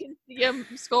 Yeah, you can see them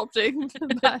sculpting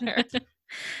the butter.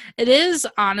 It is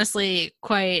honestly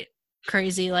quite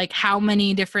crazy like how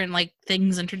many different like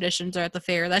things and traditions are at the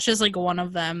fair. That's just like one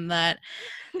of them, that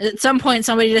at some point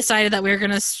somebody decided that we were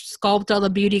going to sculpt all the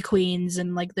beauty queens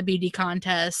and like the beauty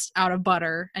contest out of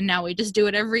butter, and now we just do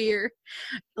it every year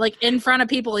like in front of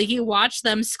people. Like you watch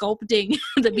them sculpting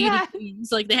the beauty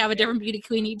queens, like they have a different beauty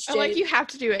queen each day. Like you have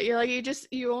to do it. You're like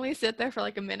you only sit there for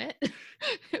like a minute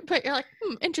but you're like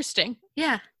interesting.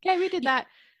 Yeah, okay, we did that.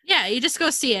 Yeah, you just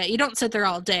go see it. You don't sit there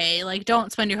all day. Like,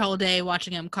 don't spend your whole day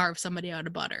watching them carve somebody out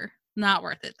of butter. Not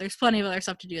worth it. There's plenty of other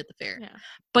stuff to do at the fair. Yeah.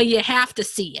 But you have to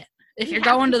see it if you're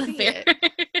going to the fair.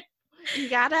 You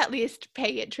gotta at least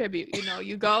pay it tribute.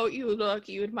 You go, you look,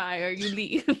 you admire, you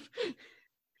leave.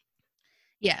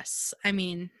 Yes. I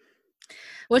mean,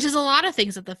 which is a lot of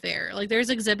things at the fair. Like, there's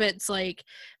exhibits like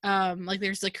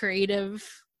there's the creative,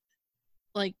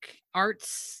 like,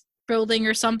 arts building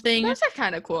or something. Those are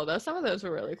kind of cool though. Some of those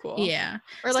were really cool. Yeah.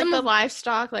 Or like the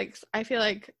livestock, like I feel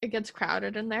like it gets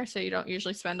crowded in there, so you don't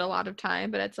usually spend a lot of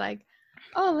time, but it's like,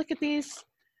 oh, look at these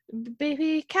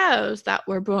baby cows that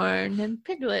were born and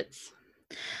piglets.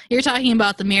 You're talking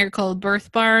about the Miracle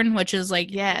Birth Barn, which is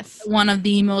like one of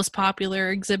the most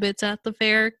popular exhibits at the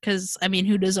fair, because I mean,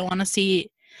 who doesn't want to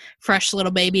see fresh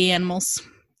little baby animals?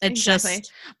 It's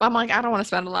just, but I'm like, I don't want to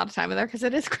spend a lot of time in there because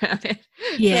it is crowded.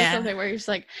 Yeah. So something where you're just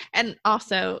like, and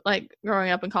also like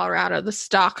growing up in Colorado, the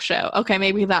stock show. Okay,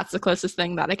 maybe that's the closest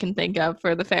thing that I can think of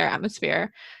for the fair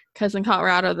atmosphere. Because in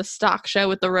Colorado, the stock show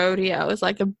with the rodeo is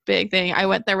like a big thing. I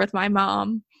went there with my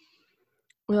mom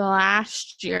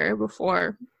last year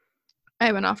before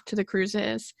I went off to the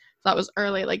cruises. So that was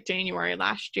early, like January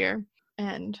last year.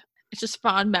 And it's just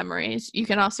fond memories. You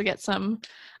can also get some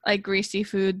like greasy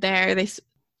food there.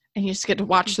 And you just get to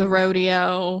watch the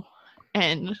rodeo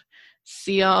and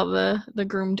see all the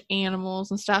groomed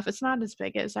animals and stuff. It's not as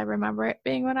big as I remember it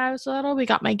being when I was little. We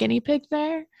got my guinea pig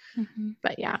there.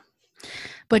 But yeah.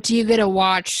 But do you get to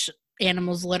watch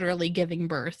animals literally giving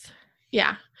birth?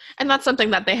 Yeah. And that's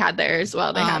something that they had there as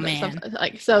well. They had man.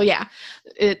 Like, so yeah,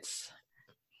 it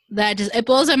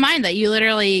blows my mind that you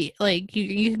literally like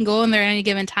you can go in there at any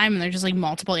given time and there's just like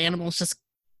multiple animals just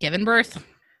giving birth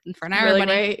in front of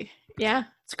everybody. Really great. Yeah.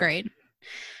 It's great.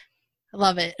 I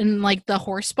love it. And like the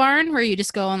horse barn where you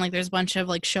just go and like there's a bunch of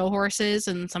like show horses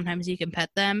and sometimes you can pet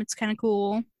them. It's kind of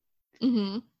cool.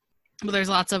 But there's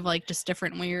lots of like just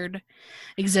different weird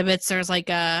exhibits. There's like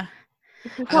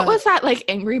what was that like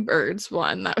Angry Birds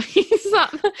one that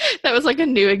that was like a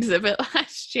new exhibit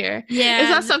last year? Yeah. Is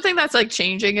that something that's like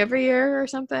changing every year or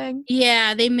something?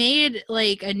 Yeah, they made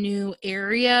like a new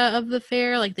area of the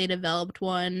fair. Like they developed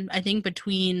one, I think,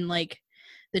 between like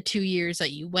the 2 years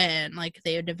that you went, like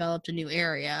they had developed a new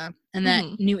area, and that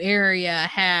Mhm. new area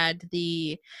had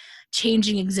the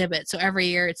changing exhibit. So every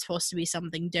year it's supposed to be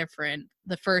something different.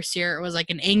 The first year it was like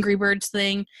an Angry Birds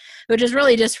thing, which is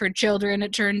really just for children.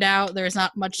 It turned out there's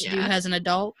not much to do Yeah. as an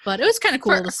adult, but it was kind of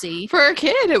cool to see. For a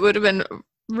kid, it would have been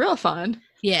real fun.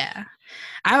 Yeah.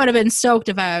 I would have been stoked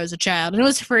if I was a child. And it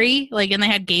was free, like, and they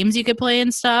had games you could play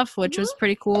and stuff, which was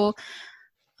pretty cool.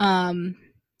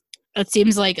 It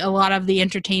seems like a lot of the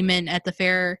entertainment at the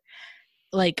fair,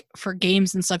 like for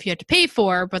games and stuff, you had to pay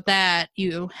for, but that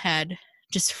you had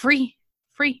just free.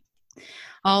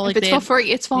 All like If it's for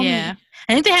free, it's for yeah. me.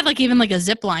 I think they had like even like a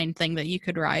zip line thing that you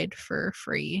could ride for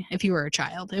free if you were a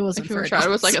child. It wasn't If you were for a child, it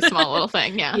was like a adults. small little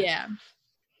thing. Yeah. Yeah.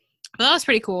 But that was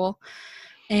pretty cool.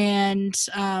 And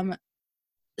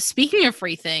speaking of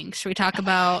free things, should we talk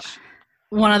about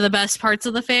one of the best parts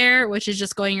of the fair, which is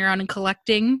just going around and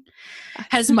collecting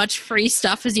as much free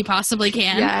stuff as you possibly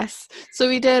can? Yes. So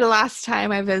we did last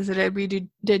time I visited, we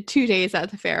did 2 days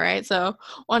at the fair, right? So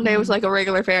one day was like a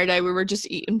regular fair day. We were just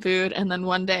eating food. And then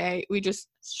one day we just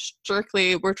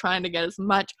strictly were trying to get as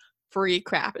much free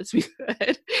crap as we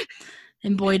could.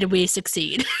 And boy, did we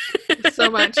succeed. So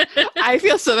much. I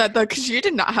feel so bad though, because you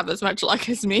did not have as much luck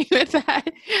as me with that.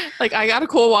 Like I got a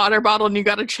cool water bottle and you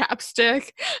got a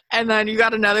chapstick, and then you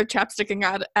got another chapstick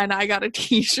and I got a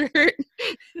t-shirt.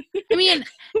 I mean,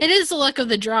 it is the luck of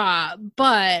the draw,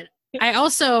 but I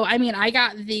still have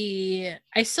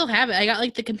it. I got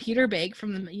like the computer bag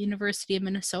from the University of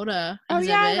Minnesota exhibit.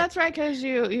 Oh yeah, that's right, because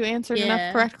you answered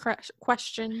enough correct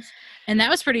questions. And that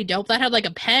was pretty dope. That had like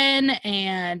a pen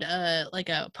and like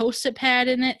a Post-it pad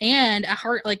in it and a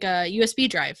USB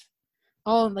drive.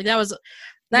 Oh, like that was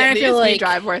that. Yeah, I feel USB like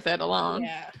drive worth it alone.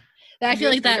 Yeah. I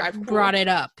feel like that cool. brought it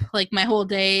up. Like my whole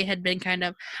day had been kind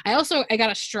of. I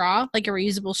got a straw, like a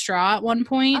reusable straw at one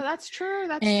point. Oh, that's true.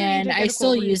 And I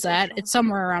still use that. Straw. It's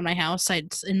somewhere around my house.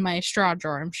 It's in my straw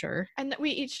drawer, I'm sure. And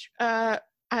we each,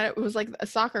 it was like a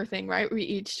soccer thing, right? We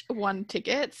each won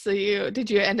tickets. So did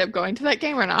you end up going to that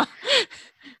game or not?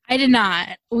 I did not.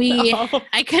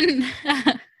 I couldn't.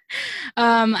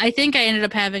 I think I ended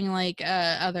up having like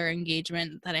other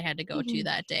engagement that I had to go to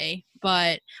that day,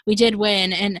 but we did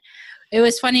win. And it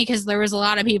was funny because there was a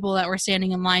lot of people that were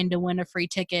standing in line to win a free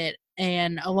ticket,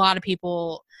 and a lot of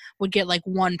people would get like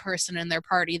one person in their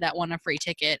party that won a free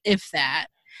ticket, if that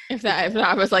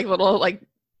was like little like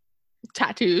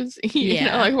tattoos, you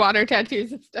know, like water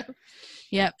tattoos and stuff.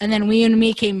 Yep. And then we and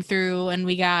me came through and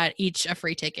we got each a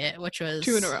free ticket, which was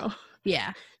 2 in a row.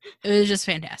 Yeah. It was just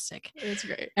fantastic. It was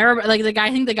great. Everybody, like the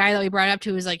guy that we brought up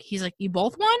to was like, he's like, you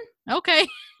both won? Okay.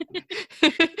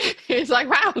 He's like,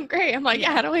 wow, great. I'm like,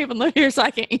 yeah, I don't even live here, so I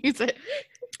can't use it.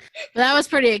 But that was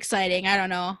pretty exciting. I don't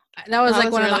know. That was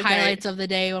like one really of the highlights of the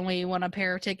day when we won a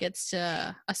pair of tickets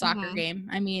to a soccer game.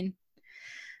 I mean,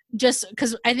 just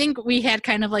because I think we had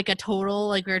kind of like a total,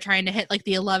 like we were trying to hit like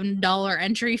the $11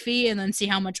 entry fee and then see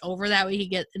how much over that we could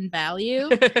get in value.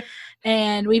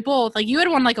 And we both, like, you had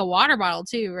won like a water bottle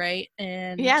too, right?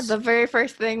 And yeah, the very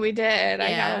first thing we did,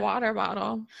 I got a water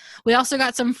bottle. We also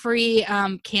got some free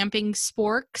camping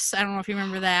sporks. I don't know if you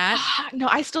remember that. No,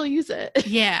 I still use it.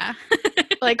 Yeah.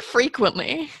 Like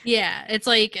frequently. Yeah, it's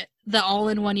like the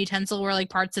all-in-one utensil where like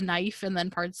parts a knife and then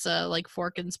parts like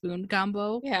fork and spoon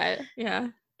combo. Yeah.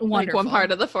 Wonderful. Like one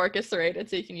part of the fork is serrated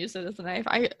so you can use it as a knife.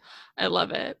 I love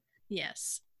it.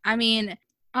 Yes. I mean,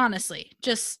 honestly,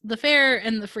 just the fair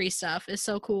and the free stuff is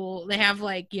so cool. They have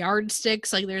like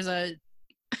yardsticks. Like there's a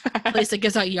place that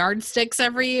gives out yardsticks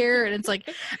every year, and it's like,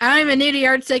 I don't even need a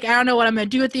yardstick. I don't know what I'm gonna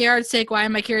do with the yardstick. Why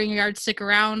am I carrying a yardstick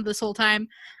around this whole time?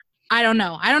 I don't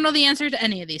know. I don't know the answer to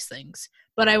any of these things,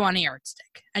 but I want a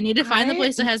yardstick. I need to find the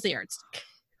place that has the yardstick.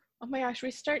 Oh my gosh, we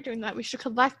start doing that. We should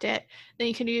collect it. Then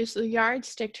you can use the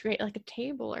yardstick to create like a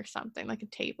table or something, like a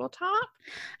tabletop.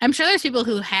 I'm sure there's people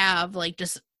who have like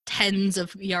just tens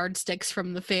of yardsticks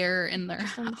from the fair in their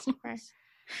house.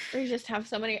 Or you just have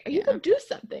so many. You could do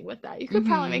something with that. You could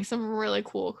probably make some really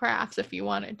cool crafts if you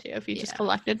wanted to, if you just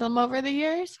collected them over the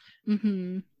years.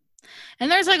 And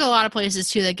there's like a lot of places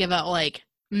too that give out like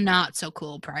not so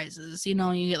cool prizes. You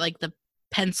know, you get like the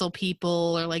pencil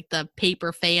people or like the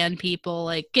paper fan people.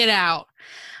 Like, get out.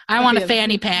 I want a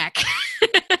fanny pack.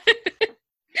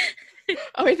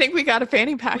 Oh, I think we got a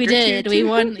fanny pack. We did. We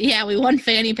won. Yeah, we won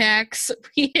fanny packs.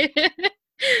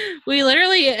 We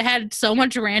literally had so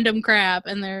much random crap,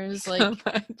 and there's like,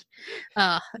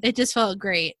 it just felt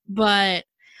great. But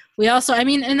we also, I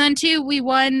mean, and then too, we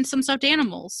won some stuffed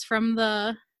animals from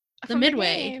the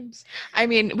Midway. I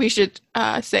mean, we should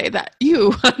say that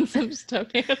you won some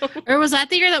stuffed animals. Or was that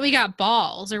the year that we got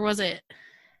balls, or was it?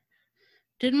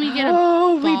 Didn't we get a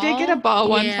Oh, ball? we did get a ball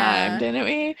one Yeah. time, didn't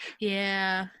we?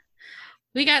 Yeah.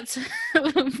 We got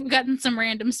we've gotten some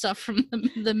random stuff from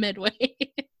the Midway.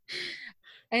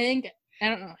 I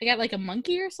don't know. I got like a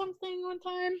monkey or something one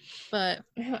time, but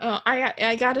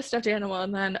I got a stuffed animal,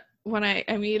 and then when I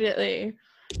immediately,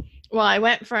 I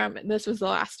went from, this was the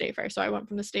last state fair, so I went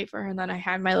from the state fair, and then I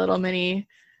had my little mini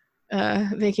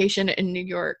vacation in New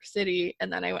York City,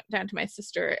 and then I went down to my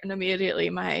sister, and immediately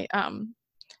my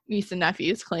niece and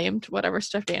nephews claimed whatever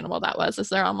stuffed animal that was. As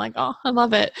they're, I'm like, oh, I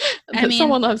love it.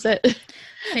 Someone loves it.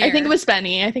 Fair. I think it was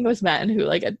Benny. I think it was Ben who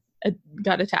like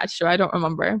got attached to it. I don't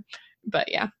remember, but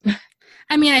yeah.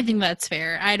 I mean, I think that's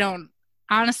fair. I don't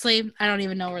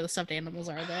even know where the stuffed animals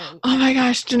are though. Oh my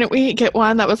gosh, didn't we get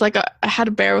one that was like had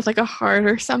a bear with like a heart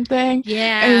or something?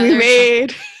 Yeah. And we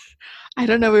made I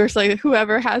don't know, we were like,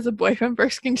 whoever has a boyfriend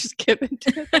first can just give it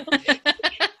to them.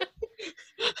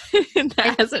 And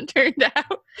that hasn't turned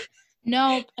out.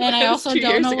 No, and I also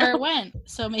don't know where it went.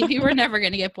 So maybe we're never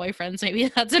going to get boyfriends. Maybe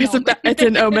that's an omen. It's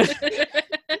an omen.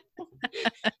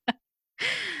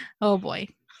 Oh boy.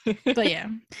 But yeah,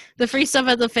 the free stuff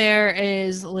at the fair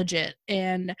is legit.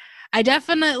 And I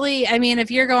mean,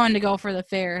 if you're going to go for the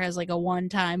fair as like a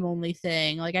one-time only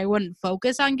thing, like I wouldn't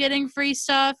focus on getting free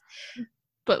stuff.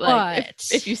 But like,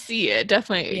 if you see it,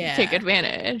 definitely take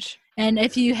advantage. And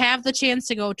if you have the chance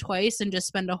to go twice and just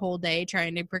spend a whole day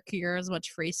trying to procure as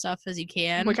much free stuff as you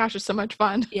can. Oh my gosh, it's so much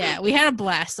fun. Yeah, we had a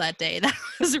blast that day. That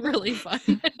was really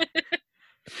fun.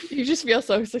 You just feel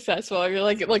so successful. You're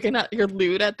like looking at your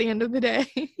loot at the end of the day.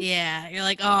 Yeah, you're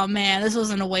like, oh man, this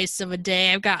wasn't a waste of a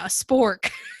day. I've got a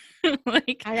spork.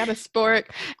 Like, I got a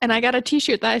spork, and I got a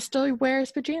t-shirt that I still wear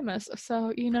as pajamas.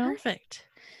 So, Perfect.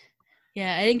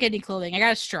 Yeah, I didn't get any clothing. I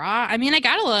got a straw. I mean, I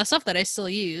got a lot of stuff that I still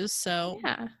use. So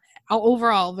yeah.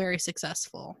 Overall, very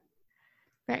successful.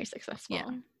 Very successful.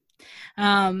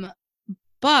 Yeah.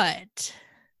 But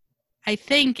I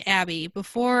think, Abby,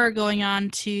 before going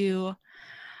on to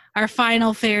our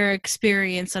final fair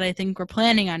experience that I think we're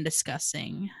planning on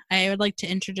discussing, I would like to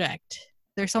interject.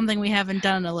 There's something we haven't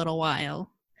done in a little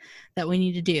while that we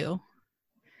need to do.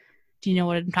 Do you know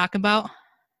what I'm talking about?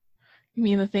 You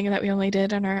mean the thing that we only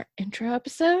did in our intro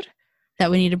episode?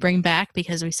 That we need to bring back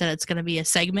because we said it's going to be a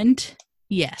segment?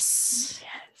 Yes.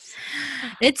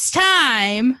 It's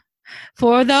time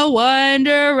for the One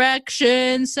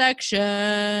Direction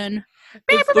section.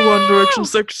 It's the One Direction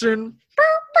section.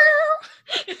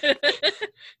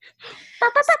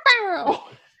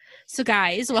 So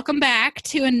guys, welcome back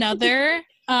to another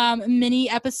mini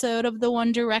episode of the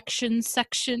One Direction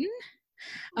section.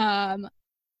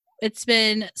 It's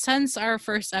been since our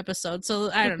first episode, so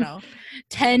I don't know,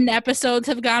 10 episodes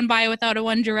have gone by without a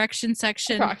One Direction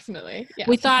section. Approximately, yeah.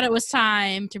 We thought it was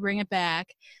time to bring it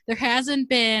back. There hasn't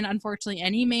been, unfortunately,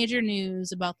 any major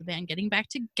news about the band getting back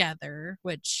together,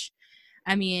 which,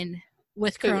 I mean,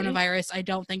 with coronavirus, I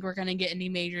don't think we're going to get any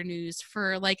major news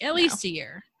for, like, at least a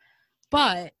year.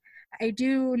 But I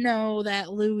do know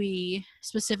that Louis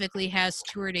specifically has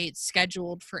tour dates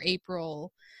scheduled for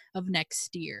April of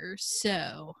next year,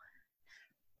 so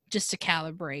just to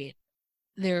calibrate,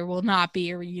 there will not be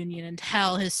a reunion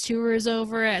until his tour is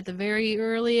over at the very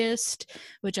earliest,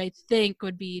 which I think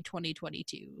would be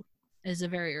 2022 is the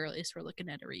very earliest we're looking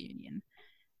at a reunion.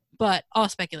 But all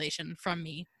speculation from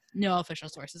me. No official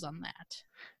sources on that.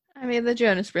 I mean, the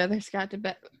Jonas Brothers got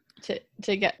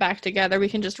to get back together. We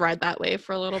can just ride that wave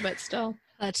for a little bit still.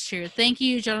 That's true. Thank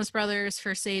you, Jonas Brothers,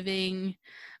 for saving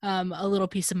a little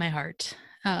piece of my heart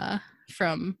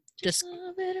from just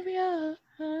a bit of your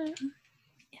heart.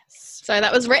 Yes. So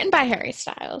that was written by Harry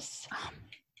Styles.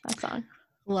 That song.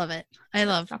 Love it. I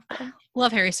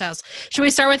love Harry Styles. Should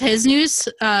we start with his news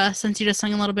since you just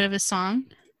sang a little bit of his song?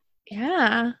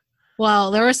 Yeah. Well,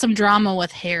 there was some drama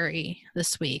with Harry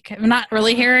this week. Not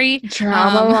really Harry.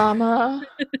 Drama.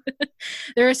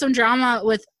 There was some drama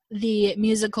with the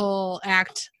musical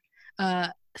act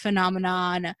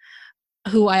phenomenon,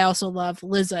 who I also love,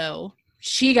 Lizzo.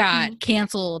 She got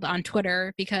canceled on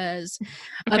Twitter because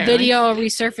a video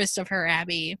resurfaced of her,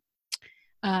 Abby,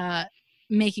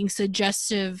 making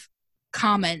suggestive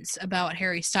comments about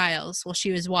Harry Styles while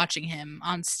she was watching him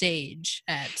on stage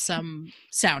at some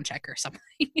sound check or something.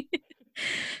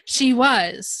 She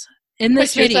was in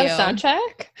this video. Sound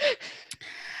check?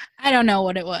 I don't know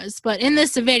what it was, but in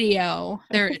this video,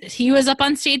 he was up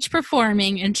on stage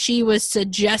performing, and she was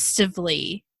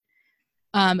suggestively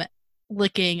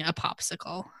licking a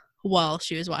popsicle while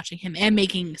she was watching him and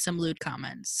making some lewd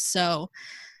comments. So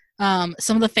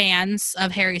some of the fans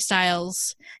of Harry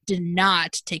Styles did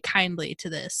not take kindly to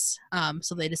this,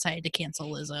 so they decided to cancel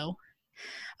Lizzo.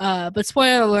 But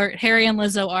spoiler alert, Harry and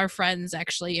Lizzo are friends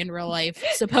actually in real life,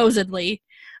 supposedly.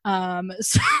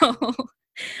 So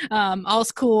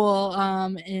all's cool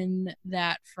in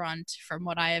that front from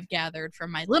what I have gathered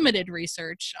from my limited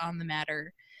research on the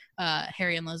matter.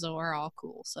 Harry and Lizzo are all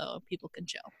cool, so people can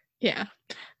chill. Yeah.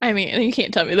 I mean, you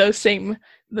can't tell me those same,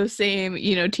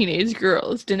 teenage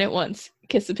girls didn't once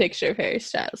kiss a picture of Harry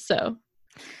Styles, so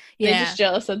they're just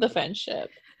jealous of the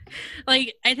friendship.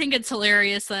 Like, I think it's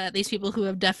hilarious that these people who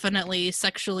have definitely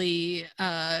sexually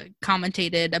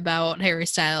commentated about Harry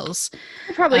Styles.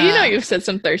 Probably, you've said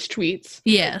some thirst tweets.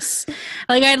 Yes.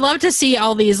 Like, I'd love to see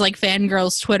all these, like,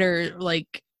 fangirls' Twitter,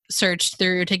 like, searched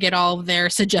through to get all of their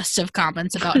suggestive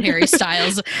comments about Harry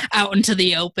Styles out into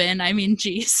the open. I mean,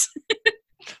 geez.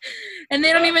 And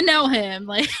they don't even know him.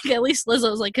 Like, at least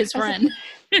Lizzo's like his friend.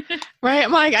 Right?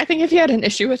 I'm like, I think if he had an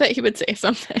issue with it, he would say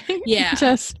something. Yeah.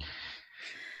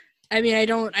 I mean, I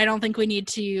don't think we need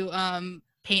to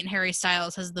paint Harry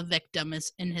Styles as the victim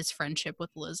in his friendship with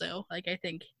Lizzo. Like, I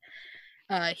think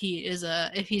he is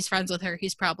if he's friends with her,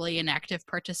 he's probably an active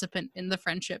participant in the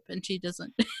friendship, and she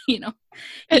doesn't,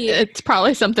 it's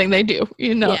probably something they do,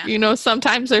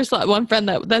 sometimes there's one friend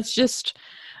that's just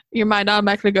your mind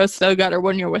automatically goes to the gutter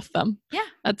when you're with them. Yeah.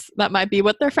 That might be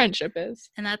what their friendship is.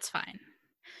 And that's fine.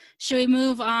 Should we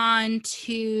move on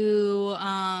to,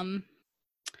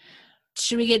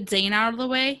 should we get Zayn out of the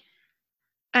way?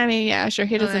 I mean, yeah, sure.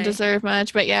 He doesn't deserve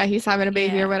much, but yeah, he's having a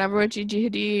baby or whatever with Gigi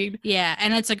Hadid. Yeah,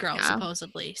 and it's a girl,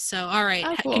 supposedly. So, all right.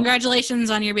 Cool. Congratulations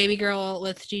on your baby girl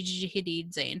with Gigi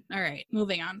Hadid, Zayn. All right,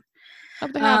 moving on.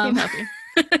 Hope they're happy.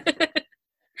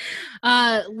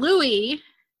 Louis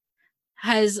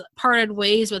has parted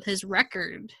ways with his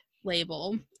record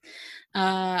label.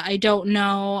 I don't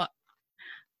know.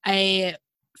 I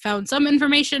found some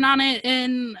information on it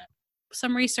in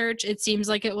some research. It seems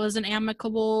like it was an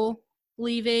amicable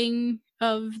leaving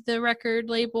of the record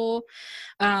label.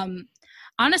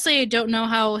 Honestly, I don't know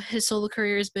how his solo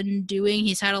career has been doing.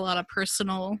 He's had a lot of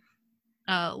personal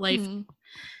life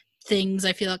things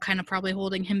I feel kind of probably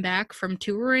holding him back from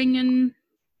touring and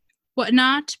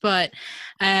whatnot, but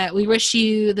we wish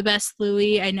you the best,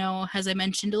 Louis. I know, as I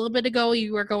mentioned a little bit ago,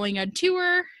 you are going on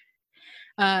tour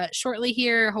shortly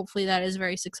here. Hopefully that is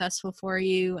very successful for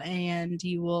you, and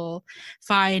you will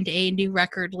find a new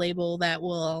record label that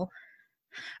will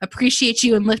appreciate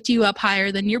you and lift you up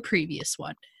higher than your previous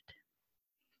one did.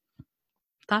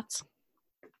 Thoughts?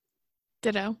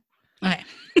 Ditto. Okay.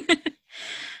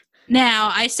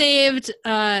 Now, I saved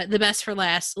the best for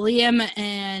last. Liam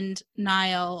and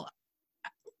Niall,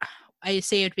 I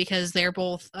saved because they're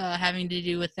both having to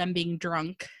do with them being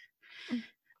drunk.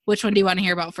 Which one do you want to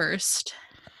hear about first?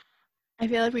 I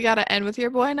feel like we got to end with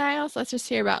your boy, Niall, so let's just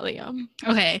hear about Liam.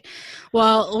 Okay.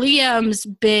 Well, Liam's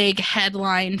big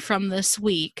headline from this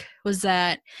week was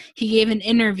that he gave an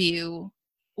interview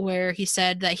where he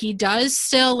said that he does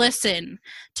still listen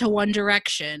to One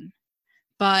Direction,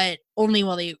 but only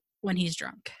when he's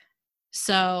drunk.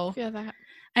 So, feel that.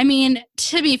 I mean,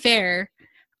 to be fair,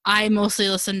 I mostly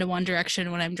listen to One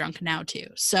Direction when I'm drunk now, too.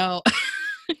 So...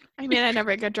 I mean, I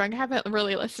never get drunk. I haven't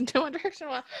really listened to One Direction in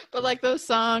a while. But, like, those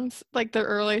songs, like, the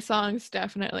early songs,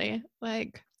 definitely.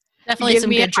 Like, definitely Give some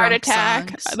Me good a Heart drunk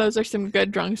Attack. songs. Those are some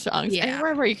good drunk songs. Yeah.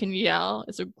 Anywhere where you can yell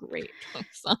is a great drunk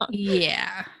song.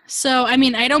 Yeah. So, I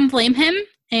mean, I don't blame him.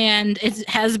 And it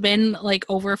has been, like,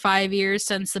 over 5 years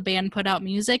since the band put out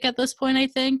music at this point, I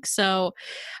think. So,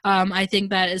 I think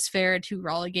that is fair to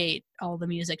relegate all the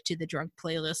music to the drunk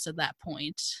playlist at that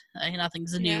point.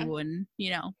 Nothing's new and,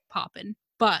 popping.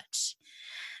 But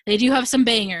they do have some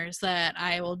bangers that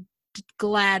I will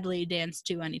gladly dance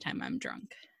to anytime I'm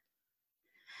drunk.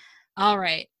 All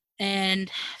right. And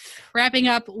wrapping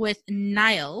up with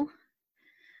Niall.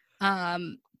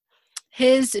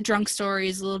 His drunk story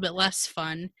is a little bit less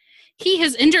fun. He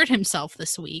has injured himself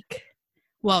this week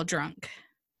while drunk.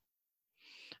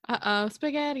 Uh-oh,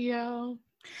 Spaghetti-O.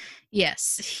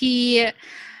 Yes, he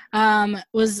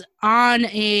was on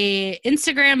a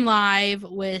Instagram Live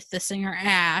with the singer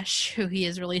Ash, who he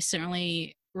has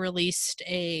recently released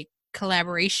a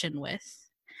collaboration with.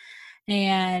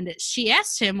 And she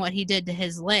asked him what he did to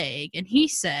his leg, and he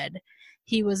said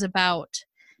he was about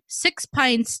 6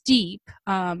 pints deep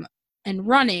and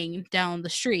running down the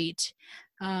street.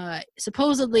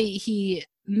 Supposedly, he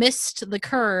missed the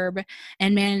curb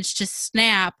and managed to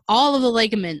snap all of the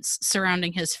ligaments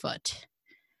surrounding his foot.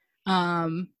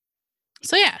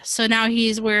 So now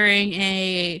he's wearing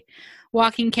a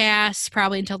walking cast,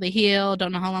 probably until they heal.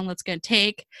 Don't know how long that's going to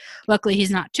take. Luckily,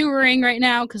 he's not touring right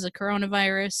now because of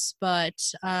coronavirus, but...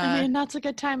 I mean, that's a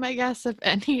good time, I guess. If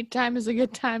any time is a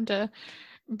good time to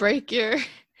break your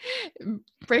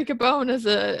break a bone as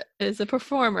a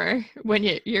performer when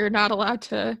you're not allowed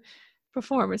to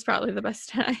perform is probably the best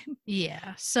time.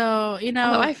 Yeah. So,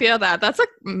 Although I feel that's a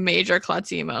major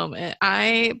klutzy moment.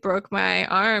 I broke my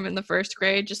arm in the first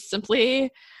grade just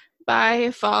simply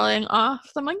by falling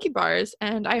off the monkey bars,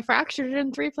 and I fractured it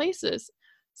in 3 places.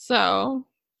 So,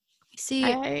 see,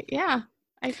 I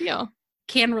feel.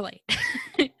 Can relate.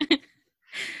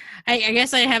 I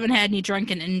guess I haven't had any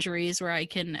drunken injuries where I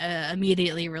can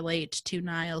immediately relate to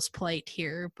Niall's plight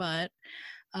here, but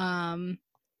I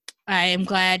am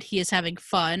glad he is having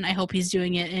fun. I hope he's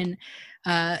doing it in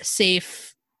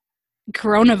safe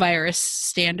coronavirus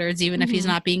standards, even if he's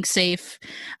not being safe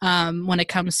when it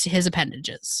comes to his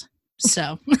appendages.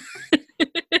 So,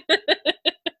 but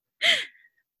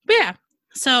yeah.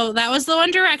 So that was the One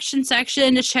Direction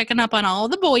section, just checking up on all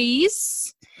the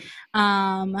boys.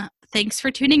 Thanks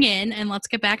for tuning in, and let's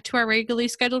get back to our regularly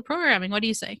scheduled programming. What do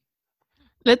you say?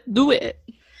 Let's do it.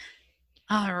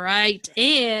 All right.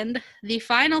 And the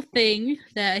final thing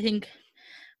that I think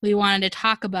we wanted to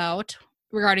talk about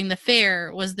regarding the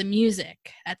fair was the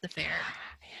music at the fair.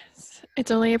 Yes.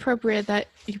 It's only appropriate that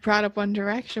you brought up One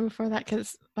Direction before that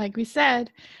because, like we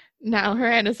said, Niall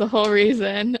Horan is the whole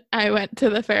reason I went to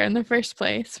the fair in the first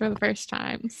place for the first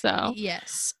time. So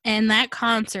yes. And that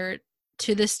concert,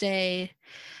 to this day,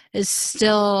 is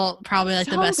still probably like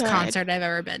the best concert I've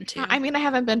ever been to. I mean, I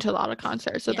haven't been to a lot of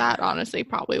concerts, so that honestly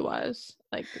probably was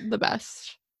like the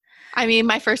best. I mean,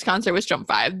 my first concert was Jump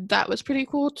 5. That was pretty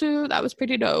cool too. That was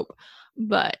pretty dope.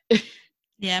 But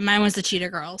yeah, mine was the Cheetah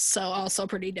Girls, so also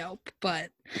pretty dope.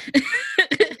 But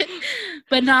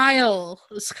but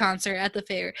Niall's concert at the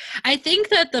fair, I think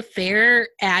that the fair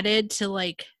added to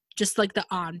like just like the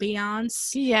ambiance.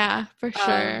 Yeah, for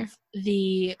sure.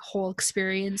 The whole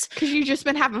experience. Because you've just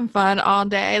been having fun all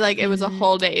day. Like, it was a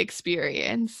whole day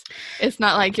experience. It's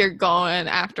not like you're going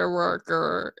after work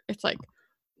or it's like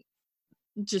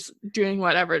just doing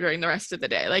whatever during the rest of the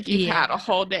day. Like, you've had a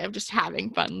whole day of just having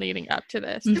fun leading up to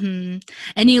this. And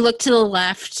you look to the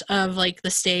left of like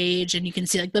the stage and you can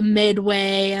see like the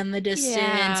midway and the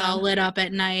distance all lit up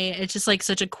at night. It's just like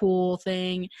such a cool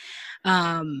thing.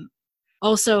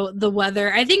 Also, the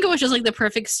weather, I think it was just like the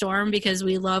perfect storm because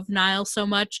we love Niall so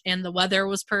much and the weather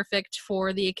was perfect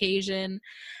for the occasion.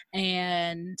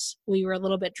 And we were a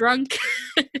little bit drunk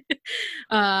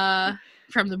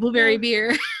from the blueberry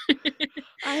beer.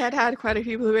 I had quite a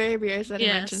few blueberry beers that I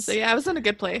mentioned. So, yeah, I was in a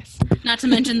good place. Not to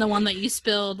mention the one that you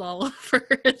spilled all over.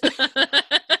 I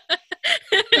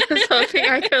was hoping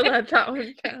I could let that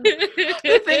one count.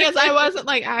 The thing is, I wasn't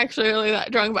like actually really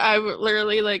that drunk, but I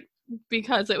literally like,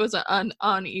 because it was an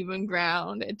uneven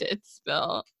ground, it did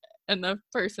spill, and the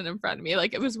person in front of me,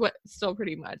 like, it was still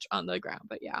pretty much on the ground,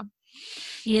 but yeah.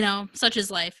 Such is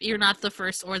life. You're not the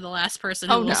first or the last person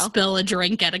who will spill a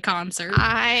drink at a concert.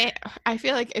 I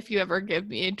feel like if you ever give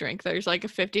me a drink, there's like a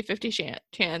 50-50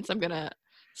 chance I'm gonna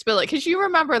spill it. Because you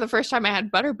remember the first time I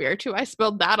had butterbeer too, I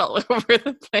spilled that all over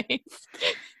the place.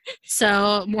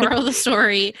 So, moral of the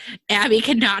story, Abby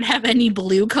cannot have any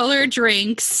blue-colored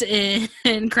drinks in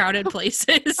crowded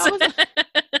places.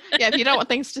 Yeah, if you don't want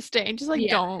things to stain, just like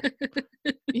don't.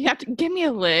 You have to give me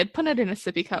a lid, put it in a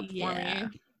sippy cup for me.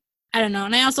 I don't know.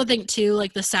 And I also think too,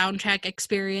 like the soundtrack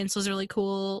experience was really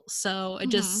cool. So it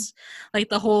just like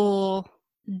the whole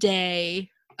day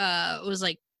was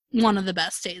like one of the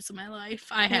best days of my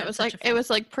life. It was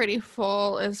like pretty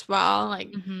full as well.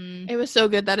 Like it was so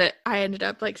good that I ended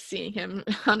up like seeing him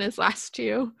on his last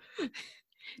two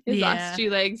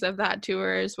legs of that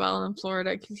tour as well in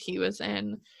Florida, because he was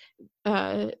in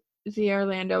the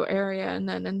Orlando area and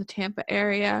then in the Tampa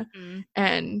area,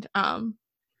 and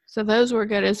so those were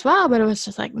good as well, but it was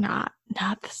just like not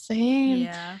the same,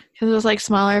 because it was like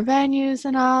smaller venues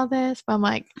and all this. But I'm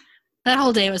like, that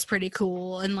whole day was pretty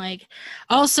cool. And like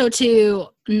also too,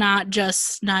 not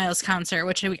just Niall's concert,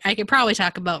 which I could probably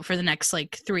talk about for the next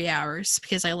like 3 hours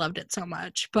because I loved it so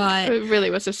much, but it really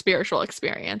was a spiritual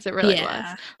experience. It really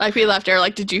was. Like, we left there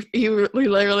like, we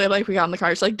literally like, we got in the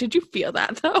car, it's like, did you feel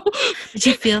that though? Did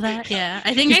you feel that? Yeah,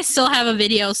 I think I still have a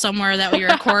video somewhere that we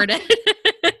recorded.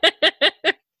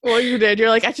 Well, you did. You're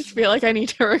like, I just feel like I need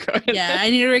to record. Yeah,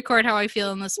 I need to record how I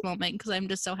feel in this moment because I'm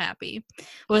just so happy.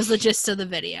 Was the gist of the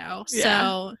video. Yeah.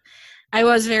 So I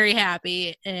was very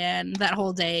happy, and that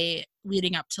whole day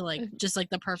leading up to like just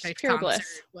like the perfect concert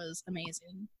was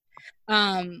amazing.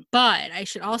 But I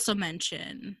should also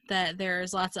mention that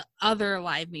there's lots of other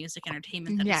live music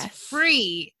entertainment that is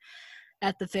free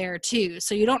at the fair too.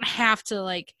 So you don't have to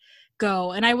like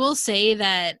go. And I will say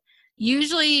that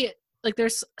usually like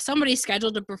there's somebody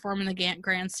scheduled to perform in the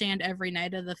grandstand every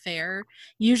night of the fair.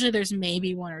 Usually there's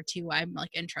maybe one or two I'm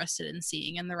like interested in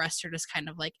seeing, and the rest are just kind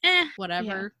of like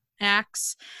whatever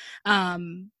acts.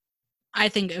 I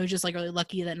think it was just like really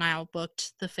lucky that Niall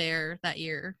booked the fair that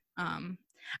year. I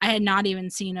had not even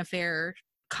seen a fair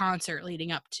concert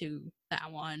leading up to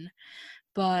that one,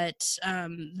 but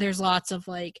there's lots of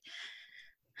like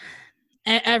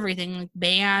everything, like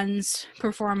bands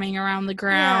performing around the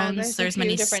grounds. There's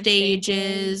many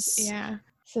stages. Yeah,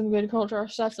 some good cultural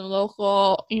stuff, some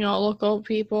local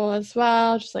people as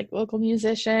well, just like local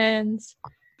musicians.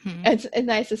 It's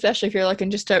nice, especially if you're looking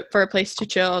just for a place to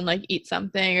chill and like eat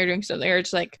something or drink something, or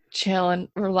just like chill and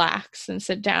relax and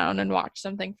sit down and watch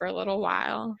something for a little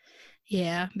while.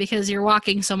 Yeah, because you're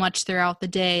walking so much throughout the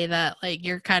day that like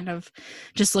you're kind of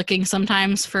just looking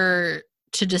sometimes to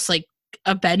just like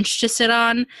a bench to sit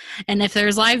on, and if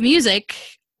there's live music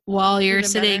while you're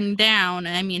sitting down,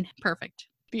 I mean, perfect.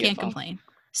 Beautiful. Can't complain.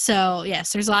 So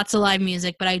yes, there's lots of live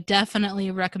music, but I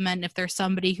definitely recommend if there's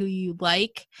somebody who you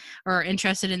like or are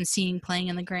interested in seeing playing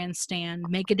in the grandstand,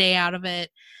 make a day out of it,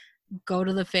 go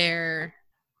to the fair,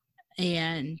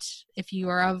 and if you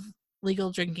are of legal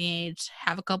drinking age,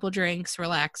 have a couple drinks,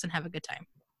 relax, and have a good time.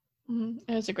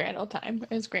 It was a grand old time.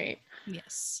 It was great.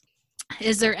 Yes.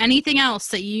 Is there anything else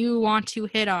that you want to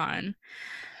hit on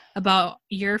about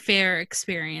your fair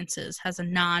experiences as a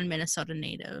non-Minnesota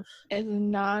native? As a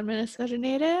non-Minnesota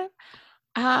native?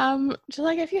 Just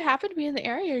like if you happen to be in the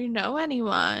area or you know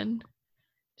anyone,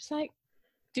 just like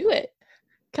do it.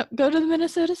 Go to the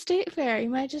Minnesota State Fair. You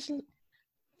might just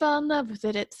fall in love with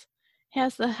it. It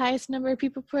has the highest number of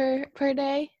people per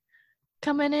day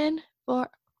coming in for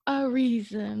a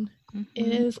reason. It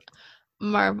is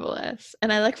marvelous,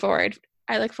 and I look forward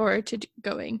to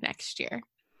going next year.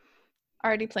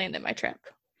 Already planned in my trip.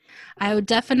 I would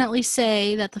definitely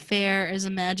say that the fair is a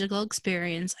magical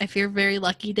experience. I feel very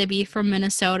lucky to be from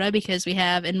Minnesota because we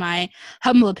have, in my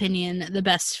humble opinion, the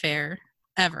best fair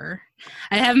ever.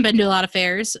 I haven't been to a lot of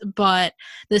fairs, but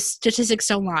the statistics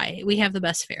don't lie. We have the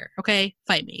best fair. Okay?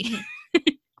 Fight me.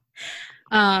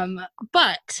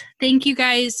 But thank you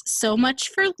guys so much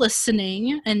for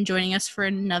listening and joining us for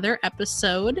another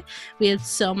episode. We had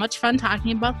so much fun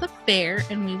talking about the fair,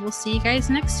 and we will see you guys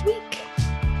next week.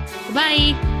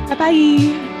 Bye.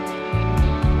 Bye-bye.